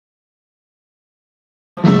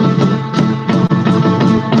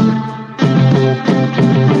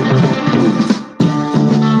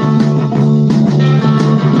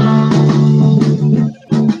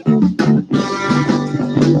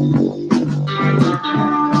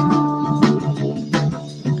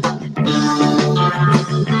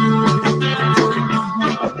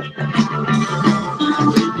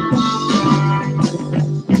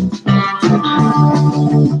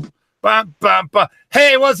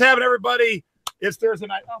what's happening, everybody? It's Thursday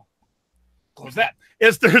night. Oh, close that.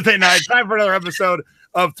 It's Thursday night. Time for another episode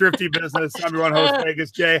of Thrifty Business. I'm your one host,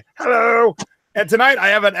 Vegas J. Hello. And tonight I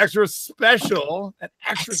have an extra special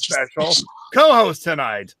co-host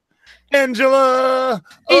tonight, Angela.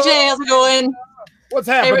 Hey, Jay, how's it going? What's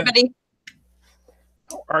happening? Hey, everybody.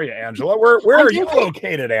 How are you, Angela? Where are you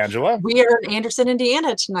located, Angela? We are in Anderson,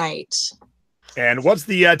 Indiana tonight. And what's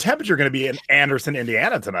the temperature going to be in Anderson,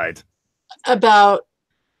 Indiana tonight? About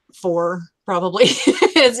 4, probably.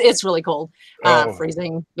 It's really cold.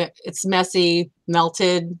 Freezing. It's messy,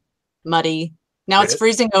 melted, muddy. Now it's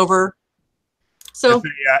freezing over. So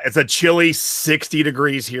it's a chilly 60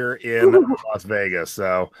 degrees here in Las Vegas.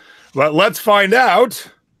 So, but let's find out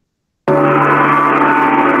about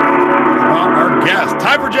our guest.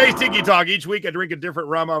 Time for Jay's Tiki Talk. Each week I drink a different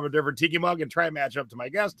rum out of a different tiki mug and try and match up to my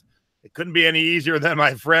guest. It couldn't be any easier than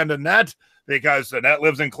my friend Annette, because Annette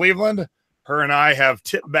lives in Cleveland. Her and I have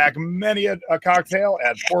tipped back many a cocktail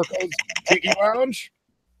at Porco's Tiki Lounge.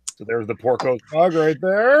 So there's the Porco's mug right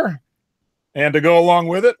there. And to go along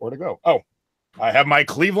with it, where to go? Oh, I have my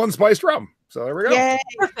Cleveland spiced rum. So there we go. Yay.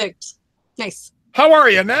 Perfect. Nice. How are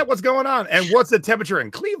you, Annette? What's going on? And what's the temperature in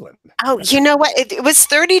Cleveland? Oh, you know what? It was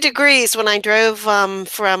 30 degrees when I drove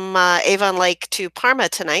from Avon Lake to Parma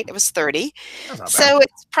tonight. It was 30. So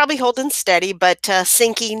it's probably holding steady, but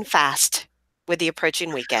sinking fast with the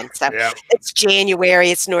approaching weekend. So It's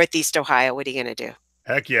January. It's Northeast Ohio. What are you going to do?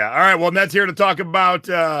 Heck yeah. All right. Well, Annette's here to talk about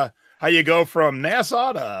how you go from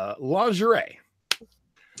Nassau to lingerie.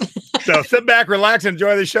 So sit back, relax,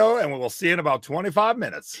 enjoy the show, and we'll see you in about 25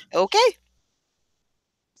 minutes. Okay.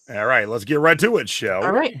 All right, let's get right to it, shall we?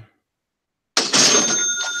 All right.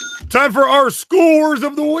 Time for our scores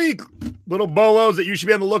of the week. Little bolos that you should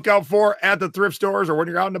be on the lookout for at the thrift stores or when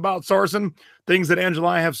you're out and about sourcing. Things that Angela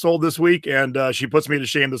and I have sold this week, and she puts me to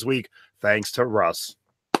shame this week, thanks to Russ.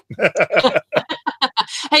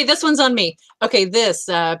 Hey, this one's on me. Okay, this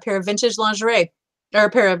pair of vintage lingerie, or a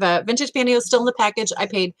pair of vintage pantyhose still in the package. I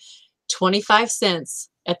paid 25 cents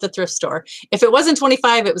at the thrift store. If it wasn't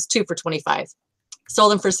 25, it was 2 for 25.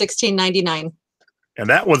 Sold them for $16.99. And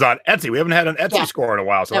that was on Etsy. We haven't had an Etsy score in a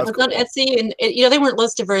while. So that was cool. On Etsy, and they weren't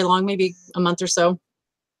listed very long, maybe a month or so.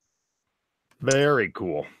 Very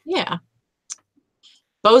cool. Yeah.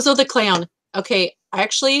 Bozo the Clown. Okay,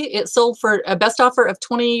 actually, it sold for a best offer of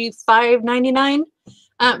 $25.99.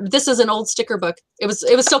 This is an old sticker book. It was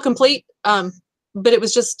still complete, but it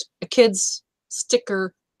was just a kid's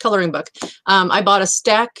sticker coloring book. I bought a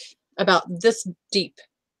stack about this deep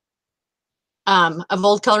of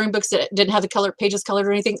old coloring books that didn't have the pages colored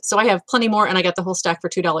or anything. So I have plenty more, and I got the whole stack for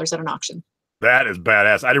 $2 at an auction. That is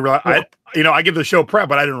badass. I didn't realize. I give the show prep,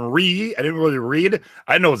 but I didn't really read.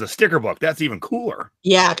 I didn't know it was a sticker book. That's even cooler.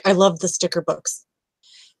 Yeah, I love the sticker books.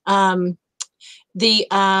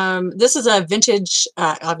 This is a vintage.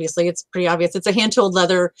 Obviously, it's pretty obvious. It's a hand-tooled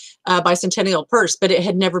leather bicentennial purse, but it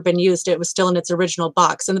had never been used. It was still in its original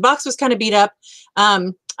box, and the box was kind of beat up.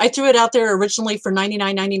 I threw it out there originally for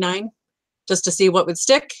 $99.99. Just to see what would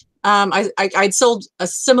stick. I'd sold a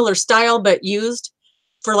similar style, but used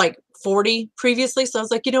for like $40 previously. So I was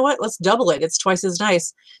like, you know what? Let's double it. It's twice as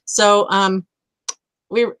nice. So I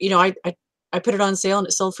put it on sale and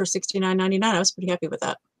it sold for $69.99. I was pretty happy with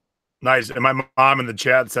that. Nice. And my mom in the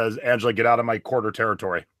chat says, Angela, get out of my quarter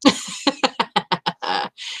territory.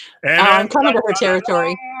 And I'm coming to her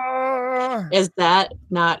territory. Is that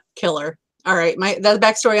not killer? All right, the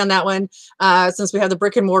backstory on that one, since we have the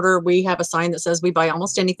brick and mortar, we have a sign that says we buy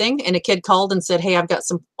almost anything. And a kid called and said, hey, I've got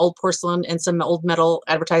some old porcelain and some old metal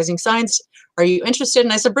advertising signs. Are you interested?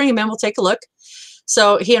 And I said, bring them in, we'll take a look.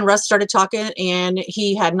 So he and Russ started talking, and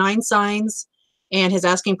he had 9 signs, and his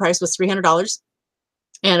asking price was $300.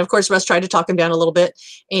 And of course, Russ tried to talk him down a little bit.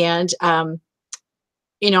 And, and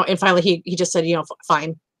finally he just said,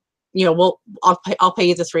 fine, I'll pay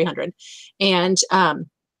you the $300. And,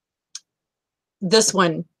 this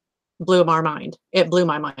one blew my mind. It blew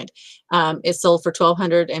my mind. It sold for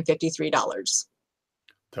 $1,253.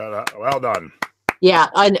 Well done. Yeah.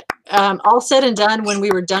 And all said and done, when we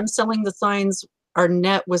were done selling the signs, our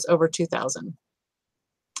net was over $2,000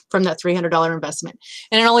 from that $300 investment.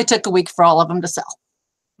 And it only took a week for all of them to sell.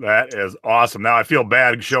 That is awesome. Now I feel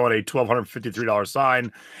bad showing a $1,253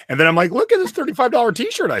 sign. And then I'm like, look at this $35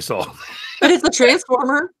 t-shirt I sold. But it's a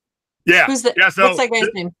Transformer. Yeah. Who's that? Yeah, so what's that guy's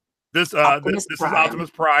name? This is Optimus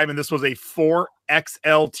Prime, and this was a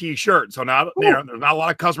 4XL t-shirt. So there's not a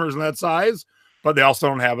lot of customers in that size, but they also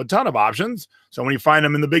don't have a ton of options. So when you find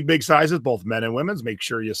them in the big sizes, both men and women's, make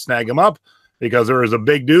sure you snag them up, because there is a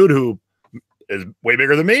big dude who is way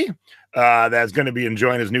bigger than me that's going to be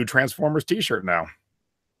enjoying his new Transformers t-shirt now.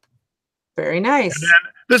 Very nice. And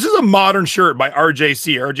then this is a modern shirt by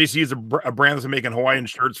RJC. RJC is a brand that's been making Hawaiian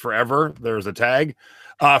shirts forever. There's a tag.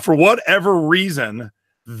 For whatever reason,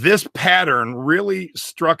 this pattern really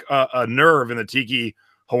struck a nerve in the tiki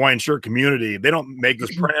Hawaiian shirt community. They don't make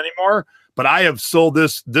this print anymore, but I have sold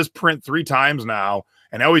this print 3 times now,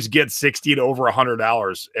 and I always get $60 to over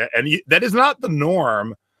 $100. And that is not the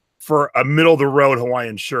norm for a middle of the road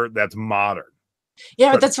Hawaiian shirt that's modern.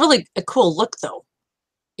 Yeah, but that's really a cool look, though.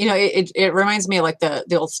 You know, it reminds me of like the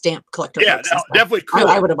old stamp collector. Yeah, no, definitely cool.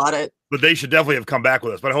 I would have bought it. But they should definitely have come back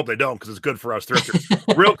with us. But I hope they don't, because it's good for us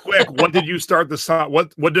thrifters. Real quick, what did you start the sign?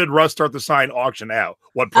 What did Russ start the sign auction at?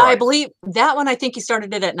 What price? I believe that one. I think he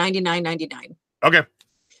started it at $99.99. Okay.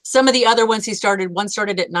 Some of the other ones one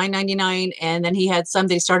started at $9.99, and then he had some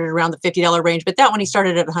that he started around the $50 range. But that one he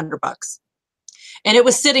started at $100, and it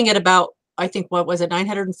was sitting at about, I think, what was it,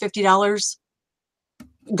 $950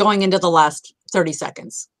 going into the last 30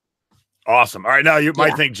 seconds. Awesome. All right. Now you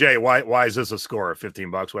might think, Jay, why is this a score of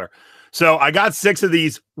 $15? Where? So I got 6 of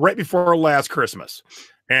these right before last Christmas.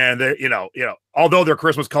 And they, although they're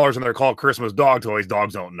Christmas colors and they're called Christmas dog toys,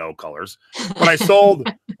 dogs don't know colors. But I sold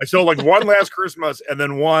like one last Christmas, and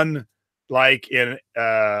then one like in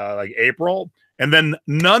like April, and then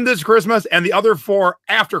none this Christmas, and the other 4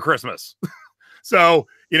 after Christmas. So,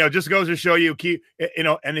 just goes to show you,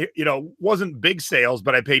 wasn't big sales,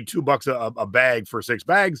 but I paid $2 a bag for 6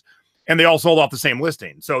 bags, and they all sold off the same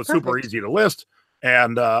listing. So it's super easy to list.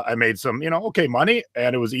 And I made some, okay, money,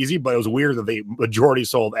 and it was easy, but it was weird that the majority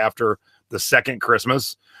sold after the second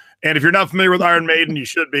Christmas. And if you're not familiar with Iron Maiden, you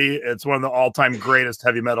should be. It's one of the all-time greatest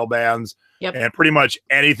heavy metal bands. Yep. And pretty much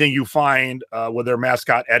anything you find with their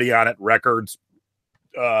mascot Eddie on it, records.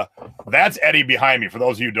 That's Eddie behind me. For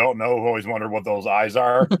those of you who don't know, who always wondered what those eyes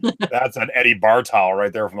are, that's an Eddie bar towel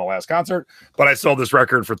right there from the last concert. But I sold this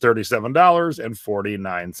record for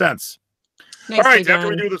 $37.49. All right, after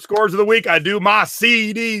we do the scores of the week, I do my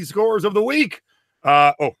CD scores of the week.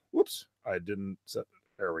 Whoops, I didn't set.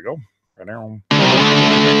 There we go. All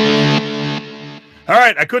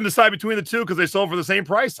right, I couldn't decide between the two because they sold for the same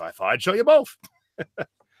price. So I thought I'd show you both.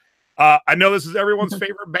 I know this is everyone's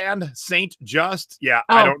favorite band, Saint Just. Yeah,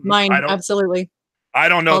 mine, absolutely. I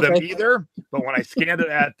don't know them either, but when I scanned it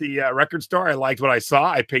at the record store, I liked what I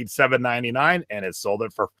saw. I paid $7.99, and it sold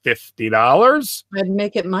it for $50. I'd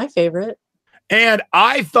make it my favorite. And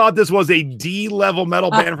I thought this was a D-level metal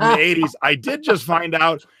band from the 80s. I did just find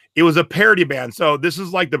out it was a parody band. So this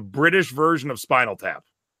is like the British version of Spinal Tap.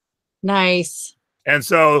 Nice. And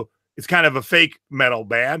so it's kind of a fake metal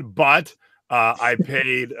band, but I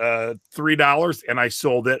paid $3 and I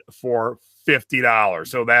sold it for $50.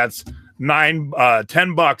 So that's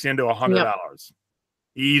 $10 into $100. Yep.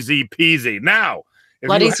 Easy peasy. Now, a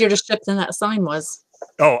lot easier to ship than that sign was.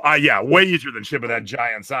 Oh, yeah, way easier than shipping that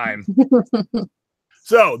giant sign.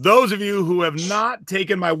 So those of you who have not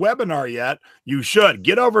taken my webinar yet, you should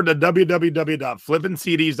get over to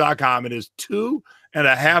www.flippincds.com. It is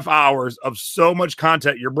 2.5 hours of so much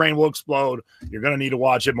content. Your brain will explode. You're going to need to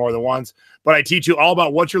watch it more than once. But I teach you all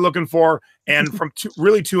about what you're looking for, and from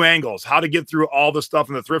two angles: how to get through all the stuff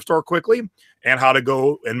in the thrift store quickly, and how to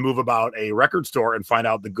go and move about a record store and find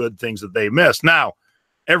out the good things that they missed. Now,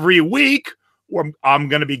 every week, I'm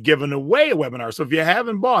going to be giving away a webinar. So if you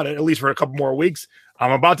haven't bought it, at least for a couple more weeks,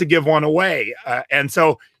 I'm about to give one away. And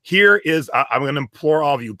so here is, I'm going to implore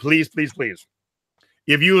all of you, please, please, please.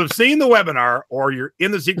 If you have seen the webinar or you're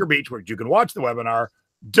in the secret beach where you can watch the webinar,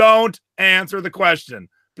 don't answer the question.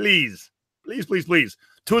 Please, please, please, please.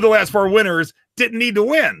 2 of the last 4 winners didn't need to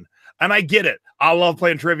win. And I get it. I love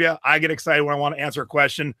playing trivia. I get excited when I want to answer a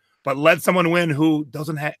question, but let someone win who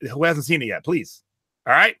hasn't seen it yet, please.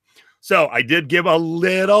 All right. So I did give a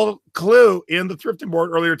little clue in the thrifting board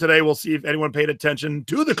earlier today. We'll see if anyone paid attention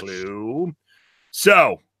to the clue.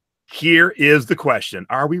 So here is the question.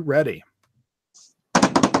 Are we ready?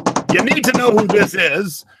 You need to know who this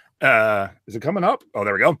is. Is it coming up? Oh,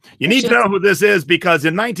 there we go. You need to know who this is because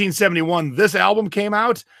in 1971, this album came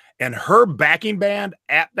out and her backing band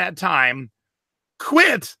at that time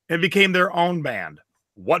quit and became their own band.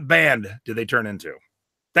 What band did they turn into?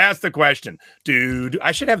 That's the question. Dude,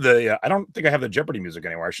 I should have the, I don't think I have the Jeopardy music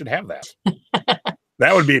anywhere. I should have that.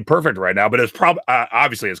 That would be perfect right now, but it's probably,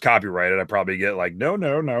 obviously it's copyrighted. I probably get like, no.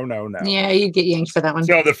 Yeah, you'd get yanked for that one.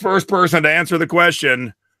 So the first person to answer the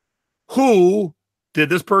question, who did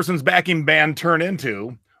this person's backing band turn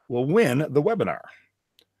into, will win the webinar.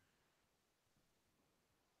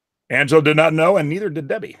 Angela did not know, and neither did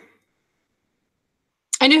Debbie.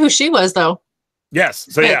 I knew who she was, though. Yes.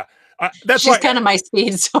 So, yeah. That's she's kind of my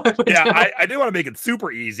speed. So I didn't want to make it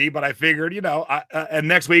super easy, but I figured, and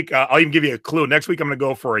next week, I'll even give you a clue. Next week, I'm going to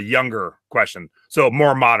go for a younger question. So a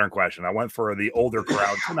more modern question. I went for the older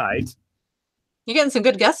crowd tonight. You're getting some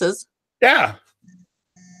good guesses. Yeah.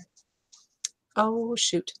 Oh,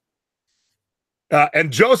 shoot.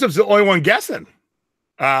 And Joseph's the only one guessing.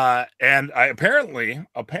 And I apparently,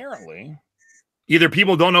 either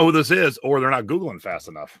people don't know who this is or they're not Googling fast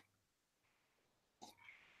enough.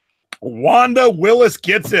 Wanda Willis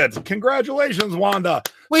gets it. Congratulations, Wanda.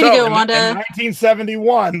 Way to go, Wanda. In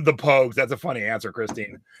 1971, the Pogues, that's a funny answer,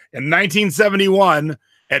 Christine. In 1971,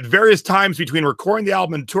 at various times between recording the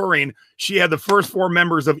album and touring, she had the first 4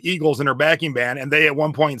 members of Eagles in her backing band, and they at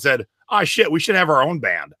one point said, shit, we should have our own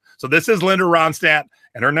band. So this is Linda Ronstadt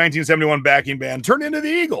and her 1971 backing band turned into the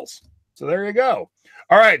Eagles. So there you go.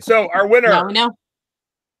 All right, so our winner. Now we know.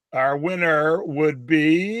 Our winner would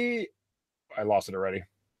be, I lost it already.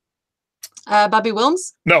 Bobby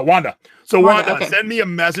Wilms? No, Wanda. So Wanda, okay. Send me a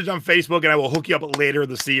message on Facebook and I will hook you up later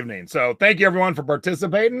this evening. So thank you everyone for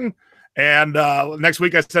participating. And next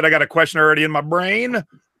week, I said I got a question already in my brain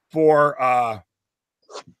for a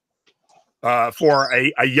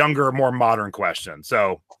younger, more modern question.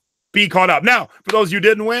 So be caught up. Now, for those you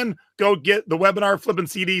didn't win, go get the webinar,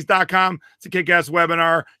 flippincds.com. It's a kick-ass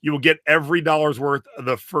webinar. You will get every dollar's worth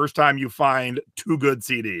the first time you find 2 good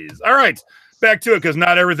CDs. All right, back to it because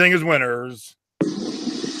not everything is winners.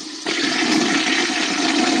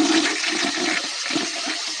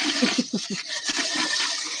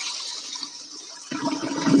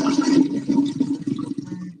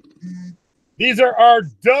 These are our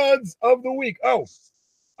duds of the week. Oh,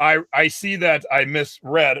 I see that I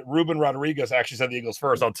misread. Ruben Rodriguez actually said the Eagles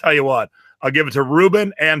first. I'll tell you what. I'll give it to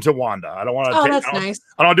Ruben and to Wanda. I don't want to. Oh, that's nice.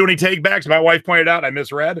 I don't do any take backs. My wife pointed out I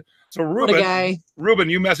misread. So Ruben,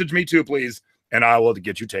 you message me too, please, and I will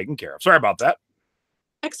get you taken care of. Sorry about that.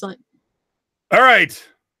 Excellent. All right.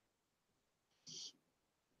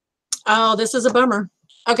 Oh, this is a bummer.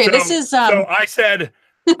 Okay, this is. So I said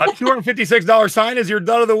a $256 sign is your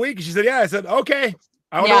dud of the week. She said, "Yeah." I said, "Okay."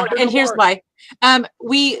 And here's why.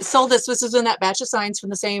 We sold this. This was in that batch of signs from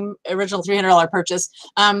the same original $300 purchase.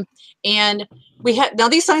 And we had, now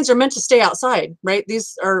these signs are meant to stay outside, right?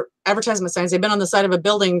 These are advertisement signs. They've been on the side of a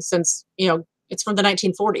building since, it's from the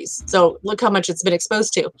 1940s. So look how much it's been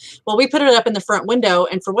exposed to. Well, we put it up in the front window,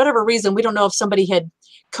 and for whatever reason, we don't know if somebody had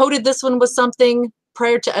coated this one with something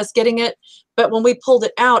prior to us getting it. But when we pulled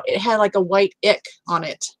it out, it had like a white ick on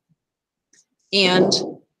it. And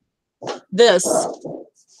this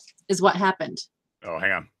is what happened. Oh,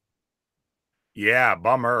 hang on. Yeah,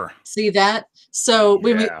 bummer. See that? So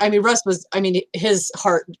Russ was, his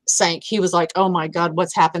heart sank. He was like, oh my God,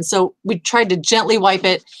 what's happened? So we tried to gently wipe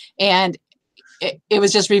it, and it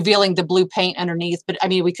was just revealing the blue paint underneath. But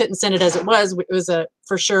we couldn't send it as it was. It was a,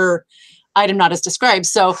 for sure, item not as described.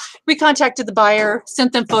 So we contacted the buyer,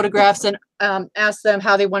 sent them photographs, and asked them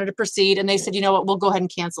how they wanted to proceed. And they said, you know what, we'll go ahead and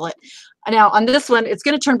cancel it. Now on this one, it's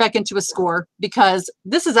going to turn back into a score because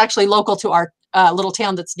this is actually local to our little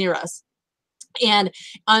town that's near us. And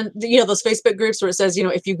on those Facebook groups where it says,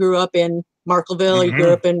 if you grew up in Marklettville or you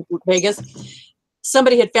grew up in Vegas,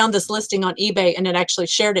 somebody had found this listing on eBay and it actually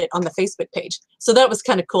shared it on the Facebook page. So that was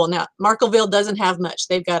kind of cool. Now, Marklettville doesn't have much.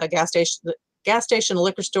 They've got a gas station, a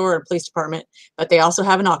liquor store, and a police department, but they also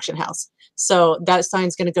have an auction house. So that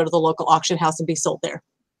sign's going to go to the local auction house and be sold there.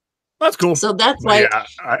 That's cool. So that's why. Yeah,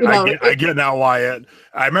 I get now why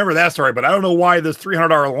I remember that story, but I don't know why this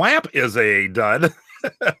 $300 lamp is a dud.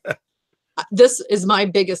 This is my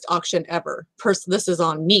biggest auction ever. This is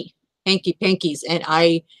on me, hanky pankies. And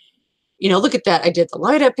I, look at that. I did the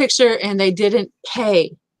light up picture and they didn't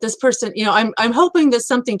pay. This person, I'm hoping that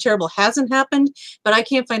something terrible hasn't happened, but I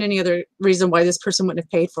can't find any other reason why this person wouldn't have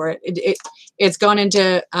paid for it. It's gone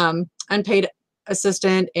into unpaid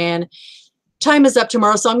assistant, and time is up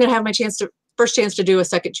tomorrow. So I'm going to have my first chance to do a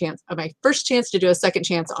second chance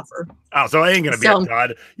offer. Oh, so it ain't going to be a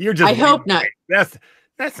dud. You're just. I hope not.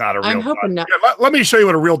 That's not a real. I'm hoping dud. not. Yeah, let me show you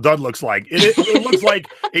what a real dud looks like. It looks like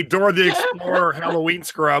a Dora the Explorer Halloween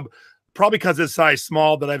scrub, probably because it's size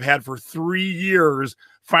small, that I've had for 3 years.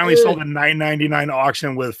 Finally sold a $9.99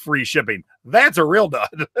 auction with free shipping. That's a real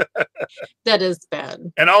dud. That is bad.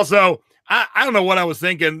 And also, I don't know what I was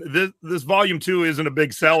thinking. This volume 2 isn't a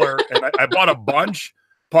big seller, and I bought a bunch,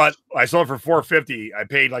 but I sold it for $4.50. I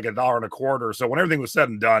paid like $1.25. So when everything was said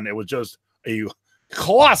and done, it was just a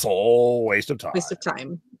colossal waste of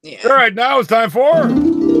time. Yeah. All right, now it's time for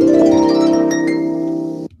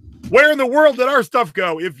where in the world did our stuff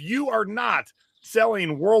go? If you are not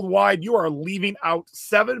selling worldwide, you are leaving out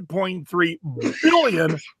 $7.3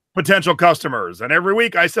 billion potential customers. And every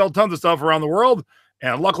week I sell tons of stuff around the world.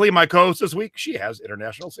 And luckily, my co-host this week, she has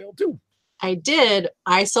international sale too. I did.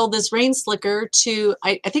 I sold this rain slicker to,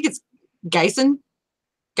 I think it's Geissen,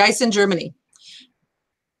 Germany.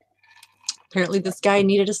 Apparently this guy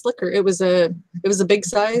needed a slicker. It was a big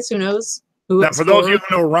size. Who knows? Now, for those of you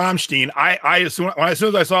who know Rammstein, as soon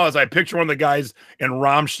as I saw this, I picture one of the guys in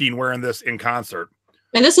Rammstein wearing this in concert.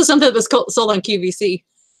 And this was something that was sold on QVC.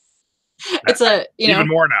 It's even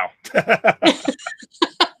more now.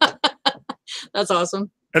 That's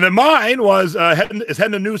awesome. And then mine was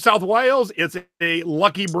heading to New South Wales. It's a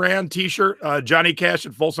Lucky Brand T-shirt, Johnny Cash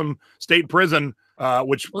at Folsom State Prison,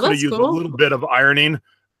 which could have used a little bit of ironing.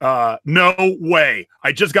 No way.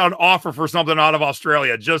 I just got an offer for something out of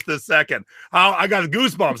Australia just this second. I got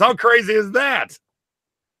goosebumps. How crazy is that?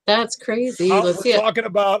 That's crazy. Let's see. Talking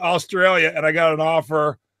about Australia, and I got an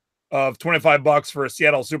offer of $25 for a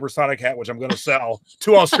Seattle Supersonic hat, which I'm going to sell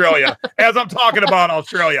to Australia. As I'm talking about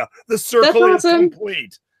Australia, the circle is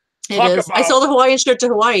complete. It is. I sold a Hawaiian shirt to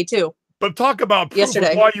Hawaii too. But talk about proof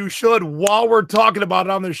of why you should. While we're talking about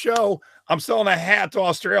it on the show, I'm selling a hat to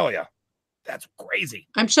Australia. That's crazy.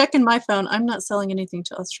 I'm checking my phone. I'm not selling anything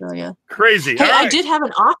to Australia. Crazy. Hey, I did have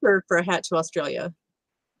an offer for a hat to Australia.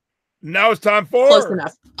 Now it's time for close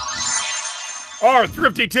enough. Our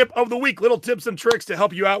thrifty tip of the week. Little tips and tricks to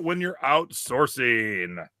help you out when you're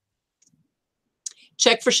outsourcing.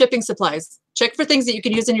 Check for shipping supplies. Check for things that you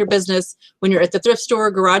can use in your business when you're at the thrift store,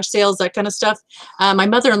 garage sales, that kind of stuff. My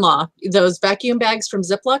mother-in-law, those vacuum bags from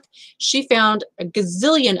Ziploc, she found a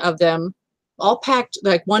gazillion of them all packed,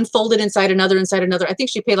 like one folded inside another. I think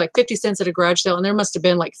she paid like 50 cents at a garage sale, and there must have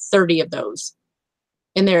been like 30 of those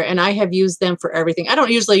in there. And I have used them for everything. I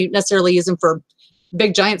don't usually necessarily use them for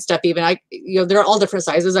big giant stuff even. They're all different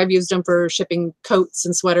sizes. I've used them for shipping coats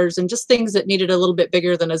and sweaters and just things that needed a little bit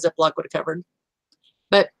bigger than a Ziploc would have covered.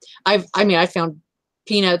 But I found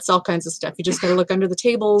peanuts, all kinds of stuff. You just got to look under the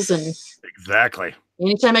tables. And exactly.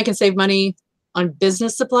 Anytime I can save money on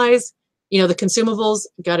business supplies, the consumables,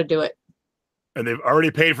 got to do it. And they've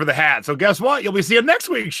already paid for the hat. So guess what? You'll be seeing next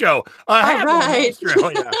week's show. All right.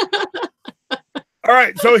 All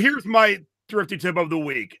right. So here's my thrifty tip of the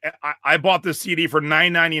week. I bought this CD for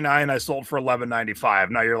 $9.99. I sold for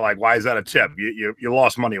 $11.95. Now you're like, why is that a tip? You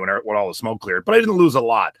lost money when all the smoke cleared, but I didn't lose a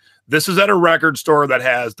lot. This is at a record store that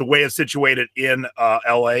has, the way it's situated in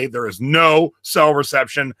LA, there is no cell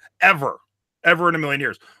reception ever in a million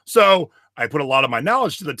years. So I put a lot of my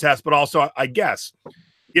knowledge to the test, but also I guess,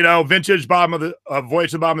 vintage bottom of the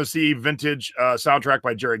Voyage to the Bottom of the Sea, vintage soundtrack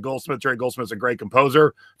by Jerry Goldsmith. Jerry Goldsmith's a great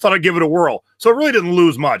composer. Thought I'd give it a whirl. So it really didn't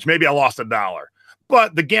lose much. Maybe I lost $1,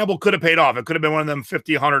 but the gamble could have paid off. It could have been one of them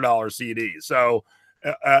 $50, $100 CDs. So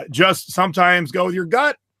just sometimes go with your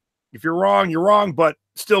gut. If you're wrong, you're wrong, but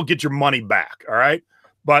still get your money back. All right.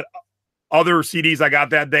 But other CDs I got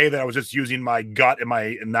that day that I was just using my gut and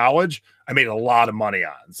my knowledge, I made a lot of money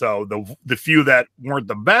on. So the few that weren't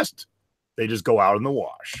the best, they just go out in the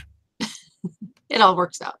wash. It all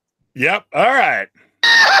works out. Yep. All right.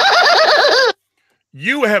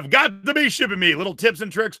 You have got to be shipping me little tips and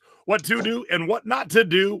tricks, what to do and what not to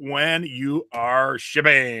do when you are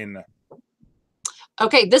shipping.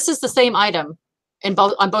 Okay, this is the same item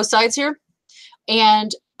on both sides here.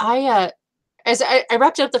 And as I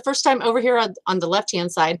wrapped it up the first time over here on the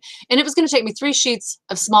left-hand side, and it was going to take me 3 sheets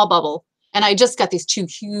of small bubble. And I just got these 2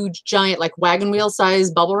 huge, giant, like wagon wheel size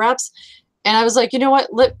bubble wraps. And I was like, you know what?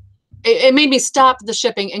 It made me stop the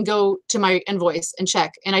shipping and go to my invoice and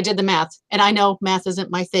check. And I did the math. And I know math isn't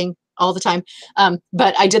my thing all the time.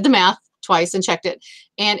 But I did the math twice and checked it.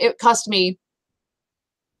 And it cost me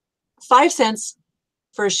 5 cents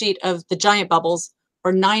for a sheet of the giant bubbles,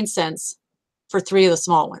 or 9 cents for 3 of the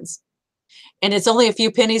small ones. And it's only a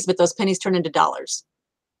few pennies, but those pennies turn into dollars.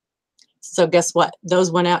 So guess what?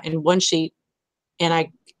 Those went out in 1 sheet. And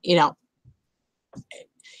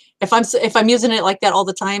if I'm using it like that all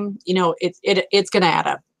the time, it's going to add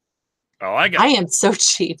up. Oh, I am so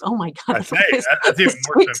cheap. Oh my God. I say, that's even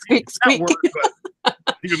more,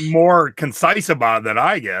 even more concise about it than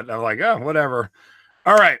I get. I'm like, oh, whatever.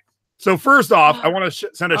 All right. So first off, I want to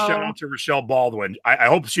send a shout out to Rochelle Baldwin. I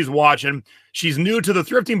hope she's watching. She's new to the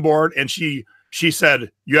thrifting board, and she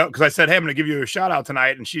said, because I said, hey, I'm going to give you a shout out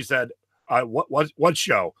tonight. And she said, what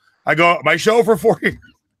show? I go, my show for 4 years.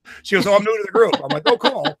 She goes, oh, I'm new to the group. I'm like, oh,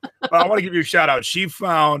 cool. But I want to give you a shout out. She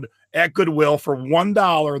found at Goodwill for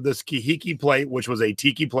 $1 this Kahiki plate, which was a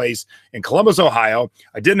tiki place in Columbus, Ohio.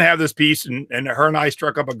 I didn't have this piece, and her and I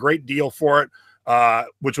struck up a great deal for it,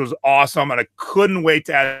 which was awesome. And I couldn't wait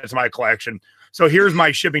to add it to my collection. So here's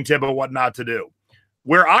my shipping tip of what not to do.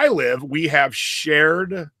 Where I live, we have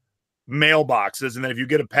shared mailboxes. And then if you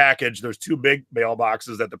get a package, there's 2 big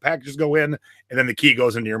mailboxes that the packages go in, and then the key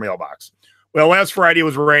goes into your mailbox. Well, last Friday it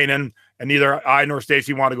was raining, and neither I nor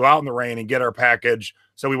Stacy wanted to go out in the rain and get our package.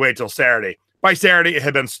 So we waited till Saturday. By Saturday, it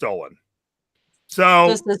had been stolen.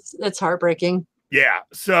 So it's heartbreaking. Yeah.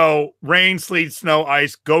 So rain, sleet, snow,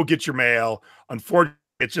 ice, go get your mail. Unfortunately,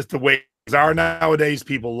 it's just the way things are nowadays.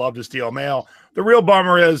 People love to steal mail. The real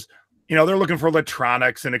bummer is, they're looking for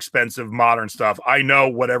electronics and expensive modern stuff. I know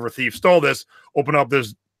whatever thief stole this, opened up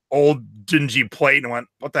this old dingy plate and went,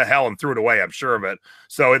 what the hell, and threw it away. I'm sure of it.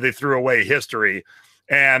 So they threw away history.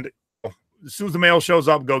 And as soon as the mail shows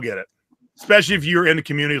up, go get it. Especially if you're in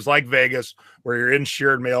communities like Vegas where you're in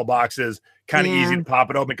shared mailboxes, kind of easy to pop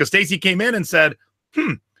it open. Because Stacy came in and said,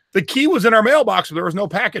 the key was in our mailbox, but there was no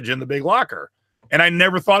package in the big locker. And I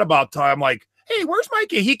never thought about it. I'm like, hey, where's my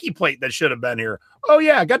Kahiki plate that should have been here? Oh,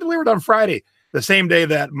 yeah, it got delivered on Friday, the same day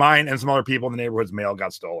that mine and some other people in the neighborhood's mail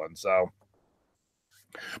got stolen. So,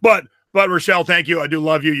 but Rochelle, thank you. I do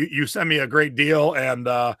love you. You sent me a great deal, and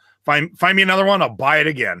find me another one. I'll buy it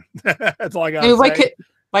again. That's all I got to say.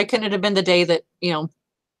 Why couldn't it have been the day that,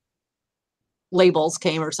 labels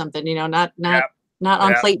came or something, not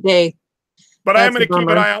on plate day? But I'm going to keep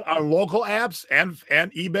an eye out on local apps and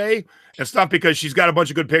eBay and stuff, because she's got a bunch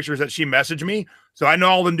of good pictures that she messaged me. So I know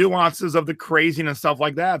all the nuances of the crazy and stuff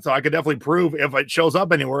like that. So I could definitely prove if it shows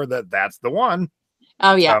up anywhere that that's the one.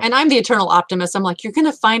 Oh, yeah. And I'm the eternal optimist. I'm like, you're going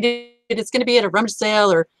to find it. It's going to be at a rummage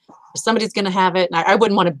sale, or somebody's going to have it. And I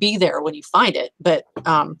wouldn't want to be there when you find it, but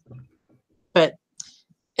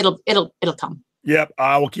it'll come. Yep.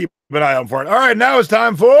 I will keep an eye out for it. All right. Now it's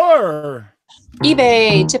time for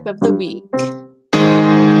eBay tip of the week.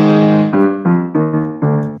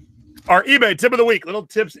 Our eBay tip of the week. Little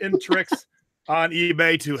tips and tricks on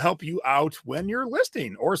eBay to help you out when you're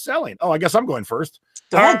listing or selling. Oh, I guess I'm going first.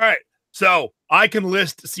 All right. So I can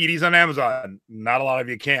list CDs on Amazon. Not a lot of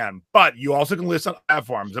you can, but you also can list on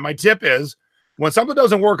platforms. And my tip is, when something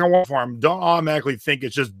doesn't work on one platform, don't automatically think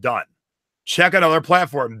it's just done. Check another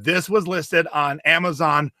platform. This was listed on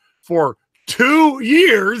Amazon for 2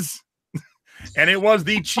 years, and it was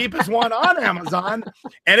the cheapest one on Amazon,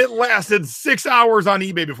 and it lasted 6 hours on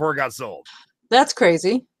eBay before it got sold. That's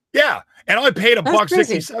crazy. Yeah, and I paid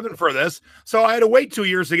 $1.67 for this, so I had to wait 2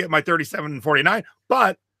 years to get my $37.49.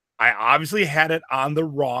 But I obviously had it on the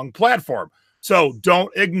wrong platform. So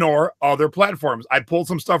don't ignore other platforms. I pulled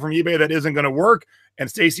some stuff from eBay that isn't going to work, and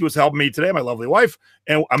Stacy was helping me today, my lovely wife,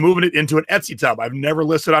 and I'm moving it into an Etsy tub. I've never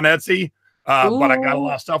listed on Etsy, but I got a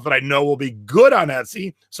lot of stuff that I know will be good on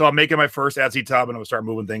Etsy. So I'm making my first Etsy tub, and I'm going to start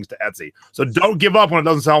moving things to Etsy. So don't give up when it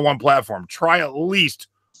doesn't sell on one platform. Try at least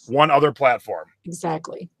one other platform.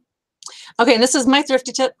 Exactly. Okay, and this is my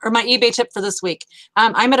thrifty tip, or my eBay tip for this week.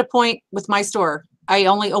 I'm at a point with my store. I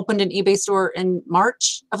only opened an eBay store in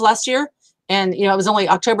March of last year. And, it was only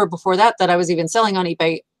October before that I was even selling on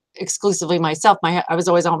eBay exclusively myself. I was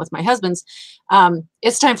always on with my husband's.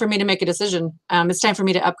 It's time for me to make a decision. It's time for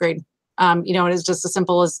me to upgrade. And it's just as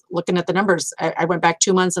simple as looking at the numbers. I went back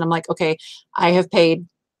 2 months and I'm like, okay, I'm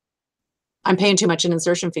paying too much in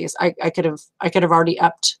insertion fees. I could have already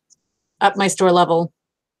upped my store level.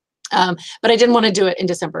 But I didn't want to do it in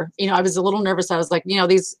December. I was a little nervous. I was like,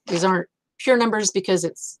 these aren't pure numbers because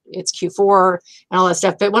it's Q4 and all that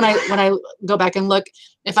stuff. But when I go back and look,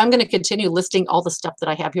 if I'm going to continue listing all the stuff that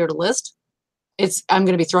I have here to list, I'm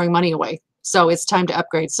going to be throwing money away. So it's time to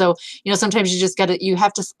upgrade. So, sometimes you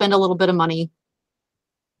have to spend a little bit of money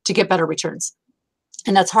to get better returns.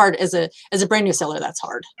 And that's hard as a brand new seller. That's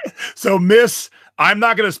hard. So Miss, I'm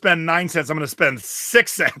not going to spend 9 cents. I'm going to spend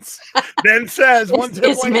 6 cents. Then says one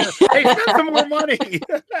tip later, hey, spend some more money.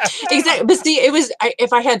 Exactly. But see,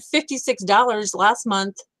 if I had $56 last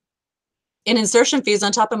month in insertion fees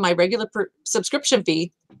on top of my regular subscription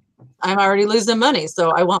fee, I'm already losing money. So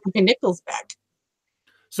I want my nickels back.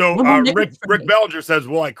 So Rick Bellinger says,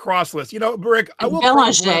 "Will I cross list?" Rick, I will.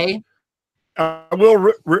 I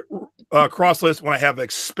will cross list when I have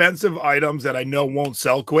expensive items that I know won't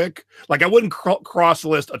sell quick. Like I wouldn't cross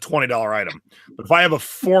list a $20 item, but if I have a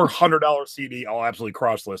 $400 CD, I'll absolutely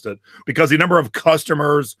cross list it, because the number of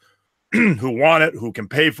customers who want it, who can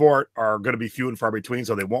pay for it, are going to be few and far between,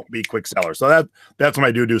 so they won't be quick sellers. So that's when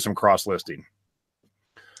I do some cross listing.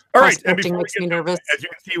 All right, and before makes me nervous. As you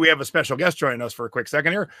can see, we have a special guest joining us for a quick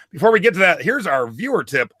second here. Before we get to that, here's our viewer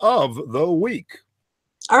tip of the week.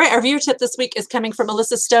 All right, our viewer tip this week is coming from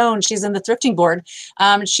Melissa Stone. She's in the thrifting board.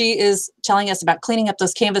 She is telling us about cleaning up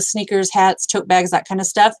those canvas sneakers, hats, tote bags, that kind of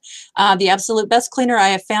stuff. The absolute best cleaner I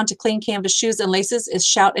have found to clean canvas shoes and laces is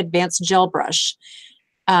Shout Advanced Gel Brush.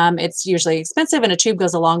 It's usually expensive and a tube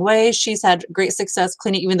goes a long way. She's had great success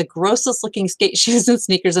cleaning even the grossest looking skate shoes and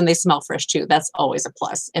sneakers, and they smell fresh too. That's always a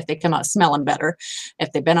plus if they come out smelling better,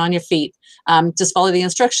 if they've been on your feet. Just follow the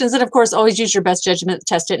instructions, and of course, always use your best judgment.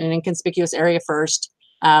 Test it in an inconspicuous area first.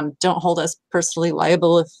 Don't hold us personally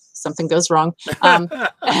liable if something goes wrong.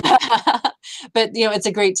 But you know, it's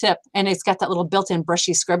a great tip, and it's got that little built-in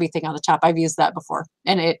brushy scrubby thing on the top. I've used that before,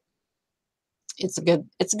 and it's a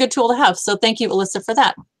good tool to have. So thank you, Alyssa, for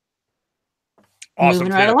that. Awesome.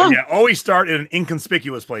 Moving right along. Yeah, always start in an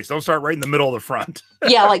inconspicuous place. Don't start right in the middle of the front.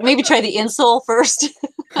 Yeah, like maybe try the insole first.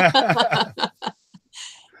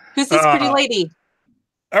 Who's this pretty lady?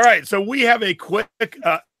 All right, so we have a quick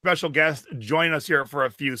special guest join us here for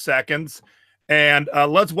a few seconds, and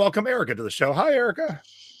let's welcome Erica to the show. Hi, Erica.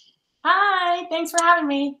 Hi, thanks for having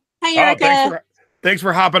me. Hi, Erica. Thanks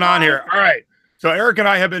for hopping on here. All right, so Erica and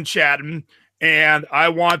I have been chatting, and I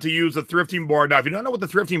want to use the thrifting board. Now, if you don't know what the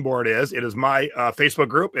thrifting board is, it is my Facebook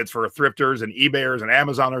group. It's for thrifters and eBayers and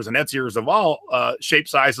Amazoners and Etsyers of all shapes,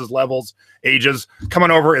 sizes, levels, ages. Coming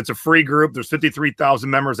over, it's a free group. There's 53,000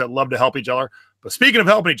 members that love to help each other. But speaking of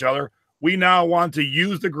helping each other, we now want to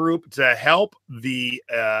use the group to help the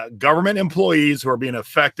government employees who are being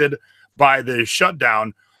affected by the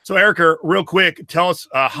shutdown. So, Erica, real quick, tell us,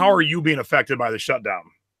 how are you being affected by the shutdown?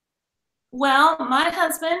 Well, my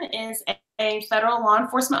husband is a federal law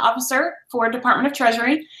enforcement officer for Department of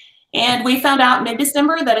Treasury, and we found out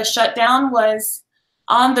mid-December that a shutdown was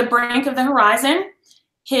on the brink of the horizon.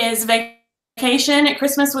 His vacation at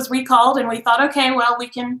Christmas was recalled, and we thought, okay, well, we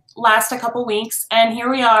can last a couple weeks, and here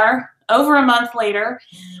we are, over a month later,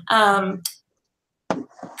 kind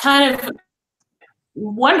of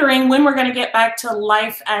wondering when we're going to get back to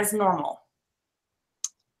life as normal.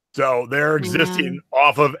 So they're existing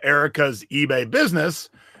off of Erica's eBay business.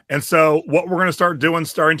 And so what we're going to start doing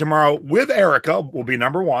starting tomorrow with Erica will be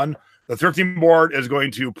number one. The thrifting board is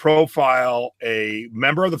going to profile a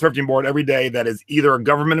member of the thrifting board every day that is either a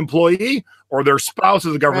government employee or their spouse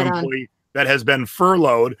is a government employee that has been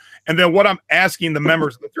furloughed. And then what I'm asking the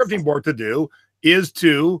members of the thrifting board to do is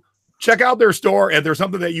to check out their store. If there's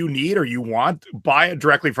something that you need or you want, buy it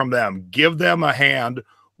directly from them. Give them a hand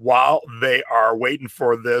while they are waiting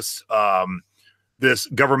for this this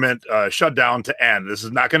government shutdown to end. This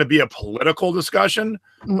is not going to be a political discussion,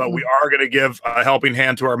 but we are going to give a helping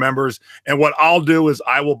hand to our members. And what I'll do is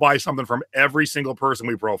I will buy something from every single person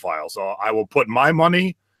we profile. So I will put my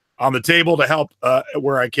money on the table to help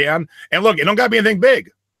where I can. And look, it don't got to be anything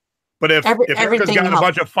big. But if Erica's got a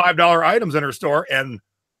bunch of $5 items in her store and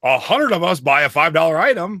 100 of us buy a $5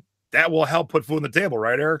 item, that will help put food on the table,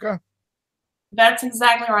 right, Erica? That's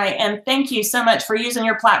exactly right. And thank you so much for using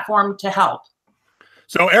your platform to help.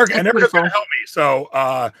 So Erica's going to help me.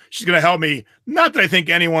 So she's going to help me. Not that I think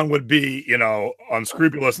anyone would be, you know,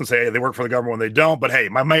 unscrupulous and say, hey, they work for the government when they don't. But hey,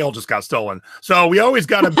 my mail just got stolen. So we always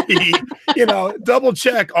got to be, you know, double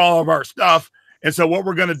check all of our stuff. And so what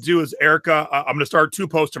we're going to do is Erica, I'm going to start 2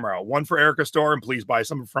 posts tomorrow. One for Erica's store, and please buy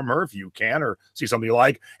something from her if you can or see something you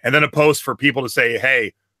like. And then a post for people to say,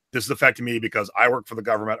 hey, this is affecting me because I work for the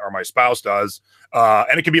government or my spouse does.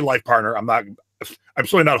 And it can be a life partner. I'm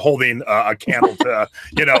certainly not holding a candle to,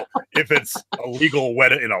 you know, if it's a legal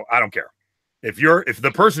wedding, you know, I don't care. If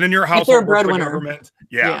the person in your house works for the government,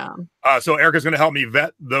 so Erica's going to help me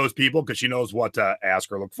vet those people because she knows what to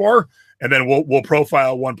ask or look for. And then we'll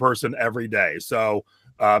profile one person every day. So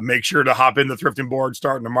make sure to hop in the thrifting board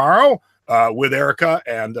starting tomorrow with Erica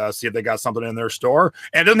and see if they got something in their store.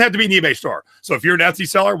 And it doesn't have to be an eBay store. So if you're an Etsy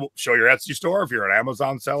seller, we'll show your Etsy store. If you're an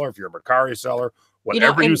Amazon seller, if you're a Mercari seller,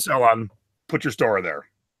 whatever you sell on, put your store there.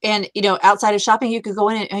 And, you know, outside of shopping, you could go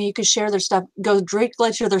in and you could share their stuff, go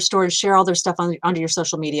directly to their store and share all their stuff onto your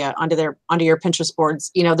social media, onto your Pinterest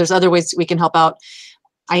boards. You know, there's other ways we can help out.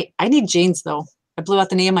 I need jeans though. I blew out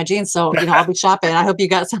the knee of my jeans. So, you know, I'll be shopping. I hope you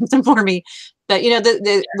got something for me. But, you know,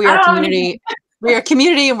 we are community. We are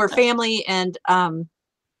community and we're family. And,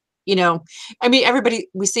 you know, I mean, everybody,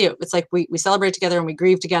 we see it. It's like we celebrate together and we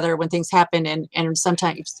grieve together when things happen. And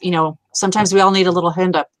sometimes, you know, sometimes we all need a little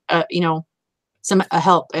hand up, you know, some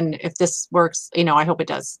help. And if this works, you know, I hope it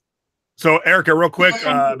does. So Erica, real quick,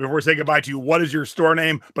 before we say goodbye to you, what is your store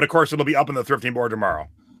name? But of course, it'll be up in the thrifting board tomorrow.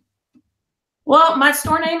 Well, my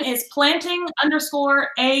store name is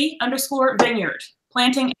planting_a_vineyard.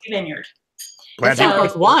 Planting a vineyard. Planting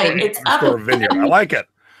like wine. It's up. Vineyard. I like it.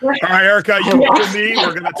 All right, Erica, you and me,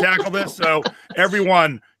 we're going to tackle this. So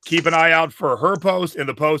everyone, keep an eye out for her post and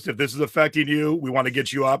the post. If this is affecting you, we want to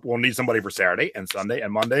get you up. We'll need somebody for Saturday and Sunday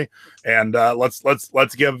and Monday. And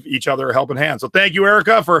let's give each other a helping hand. So thank you,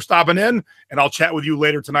 Erica, for stopping in. And I'll chat with you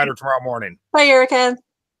later tonight or tomorrow morning. Bye, Erica.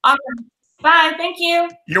 Awesome. Bye. Thank you.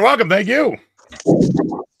 You're welcome. Thank you.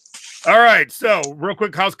 All right. So real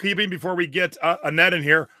quick housekeeping before we get Annette in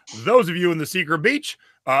here. Those of you in the Secret Beach,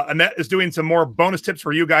 Annette is doing some more bonus tips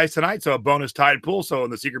for you guys tonight. So a bonus tide pool. So in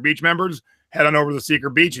the Secret Beach members, head on over to the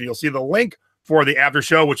Secret Beach and you'll see the link for the after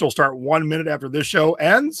show, which will start 1 minute after this show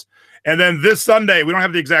ends. And then this Sunday, we don't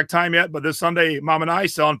have the exact time yet, but this Sunday, Mom and I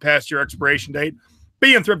selling past your expiration date,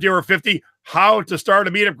 being thrifty over 50, how to start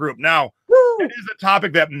a meetup group. Now, it is a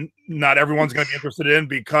topic that not everyone's going to be interested in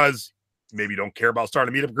because maybe you don't care about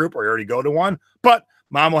starting a meetup group or you already go to one, but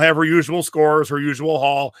Mom will have her usual scores, her usual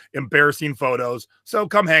haul, embarrassing photos. So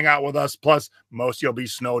come hang out with us. Plus, most you'll be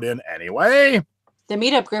snowed in anyway. The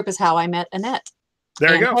meetup group is how I met Annette.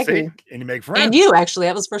 There you go. See? And you make friends. And you, actually.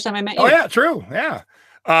 That was the first time I met you. Oh, yeah, true. Yeah.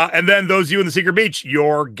 And then those of you in the Secret Beach,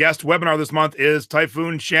 your guest webinar this month is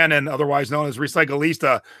Typhoon Shannon, otherwise known as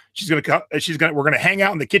Recycleista. We're going to hang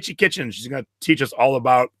out in the kitchen. She's going to teach us all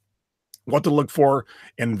about what to look for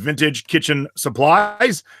in vintage kitchen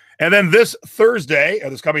supplies. And then this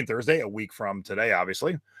coming Thursday, a week from today,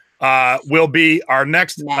 obviously, will be our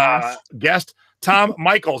next guest, Tom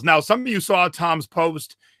Michaels. Now, some of you saw Tom's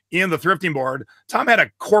post in the thrifting board. Tom had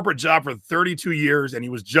a corporate job for 32 years and he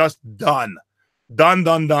was just done.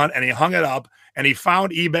 And he hung it up and he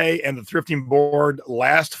found eBay and the thrifting board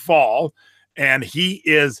last fall and he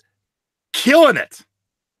is killing it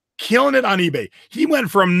on eBay. He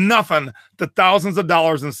went from nothing to thousands of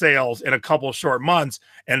dollars in sales in a couple short months.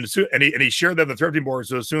 And he shared that in the thrifting board.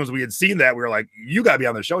 So as soon as we had seen that, we were like, you got to be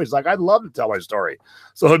on the show. He's like, I'd love to tell my story.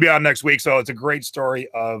 So he'll be on next week. So it's a great story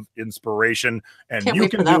of inspiration and you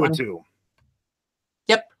can do it too.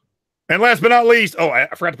 Yep. And last but not least, I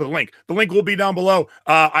forgot to put the link. The link will be down below.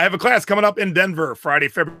 I have a class coming up in Denver, Friday,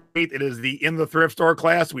 February 8th. It is the In the Thrift Store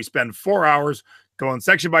class. We spend 4 hours going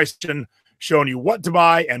section by section, showing you what to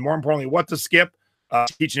buy and more importantly, what to skip,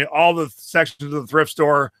 teaching you all the sections of the thrift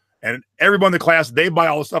store. And everyone in the class, they buy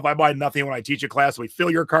all the stuff. I buy nothing when I teach a class. We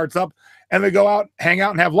fill your carts up and they go out, hang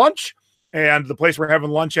out and have lunch. And the place we're having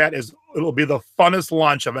lunch at it'll be the funnest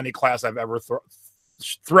lunch of any class I've ever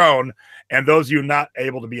thrown. And those of you not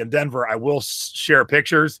able to be in Denver, I will share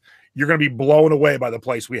pictures. You're going to be blown away by the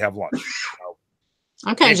place we have lunch. So,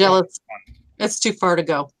 I'm kind of jealous. It's too far to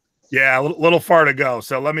go. Yeah, a little far to go.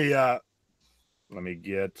 So let me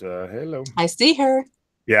get hello. I see her.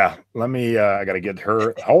 Yeah, I got to get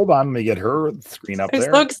her. Hold on, let me get her screen up there.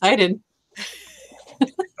 I'm so excited.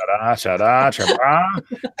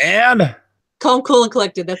 And calm, cool, and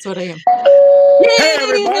collected. That's what I am. Hey,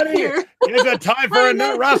 everybody. It's a time for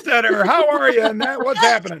Annette Rostetter. How are you, Annette? What's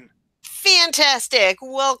happening? Fantastic.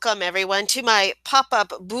 Welcome, everyone, to my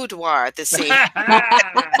pop-up boudoir this evening.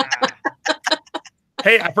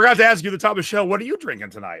 Hey, I forgot to ask you at the top of the show, what are you drinking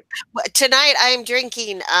tonight? Tonight, I am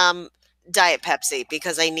drinking Diet Pepsi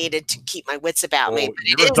because I needed to keep my wits about me.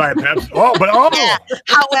 You're a Diet Pepsi. Yeah.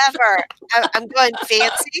 However, I'm going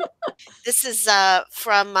fancy. This is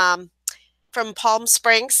from Palm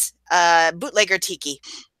Springs, Bootlegger Tiki.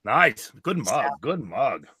 Nice. Good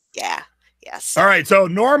mug. Yeah. Yes. All right. So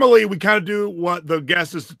normally we kind of do what the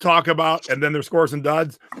guest is to talk about and then their scores and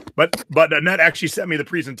duds. But Annette actually sent me the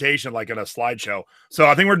presentation like in a slideshow. So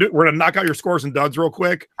I think we're going to knock out your scores and duds real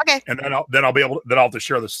quick. Okay. And then I'll have to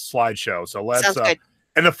share the slideshow. So let's. Sounds good.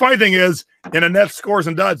 And the funny thing is, in Annette's scores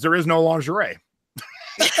and duds, there is no lingerie.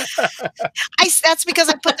 That's because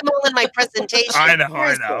I put them all in my presentation. I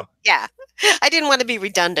know. Yeah. I didn't want to be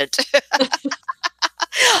redundant.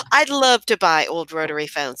 I'd love to buy old rotary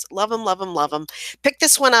phones. Love them. Pick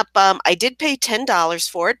this one up. I did pay $10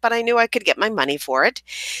 for it, but I knew I could get my money for it.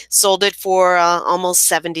 Sold it for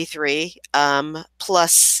almost $73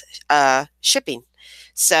 plus shipping.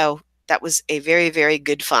 So that was a very, very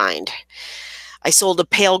good find. I sold a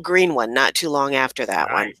pale green one not too long after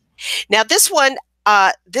that one. Now this one,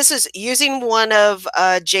 this is using one of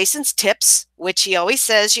Jason's tips, which he always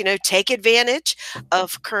says, take advantage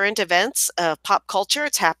of current events of pop culture.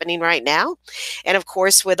 It's happening right now. And of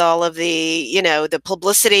course, with all of the, the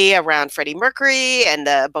publicity around Freddie Mercury and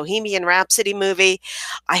the Bohemian Rhapsody movie,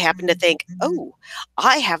 I happen to think,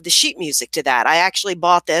 I have the sheet music to that. I actually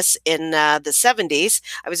bought this in the 70s.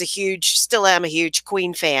 I still am a huge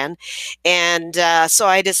Queen fan. And so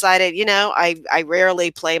I decided, I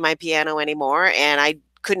rarely play my piano anymore. And I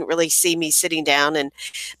couldn't really see me sitting down and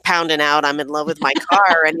pounding out I'm in love with my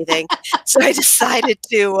car or anything. So I decided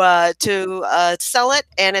to sell it,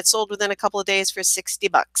 and it sold within a couple of days for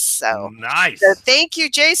 $60. So nice. So thank you,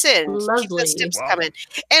 Jason. Lovely. Keep those tips coming.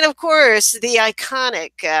 And of course, the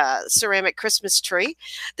iconic ceramic Christmas tree.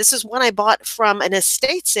 This is one I bought from an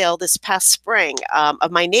estate sale this past spring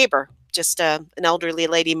of my neighbor. just an elderly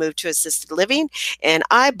lady moved to assisted living, and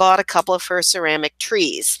I bought a couple of her ceramic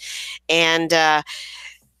trees, and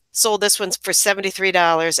sold this one for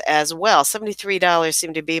 $73 as well. $73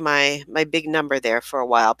 seemed to be my big number there for a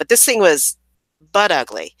while, but this thing was butt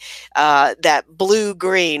ugly. That blue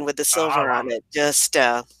green with the silver on it, just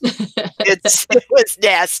it was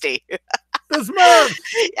nasty.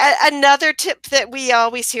 Another tip that we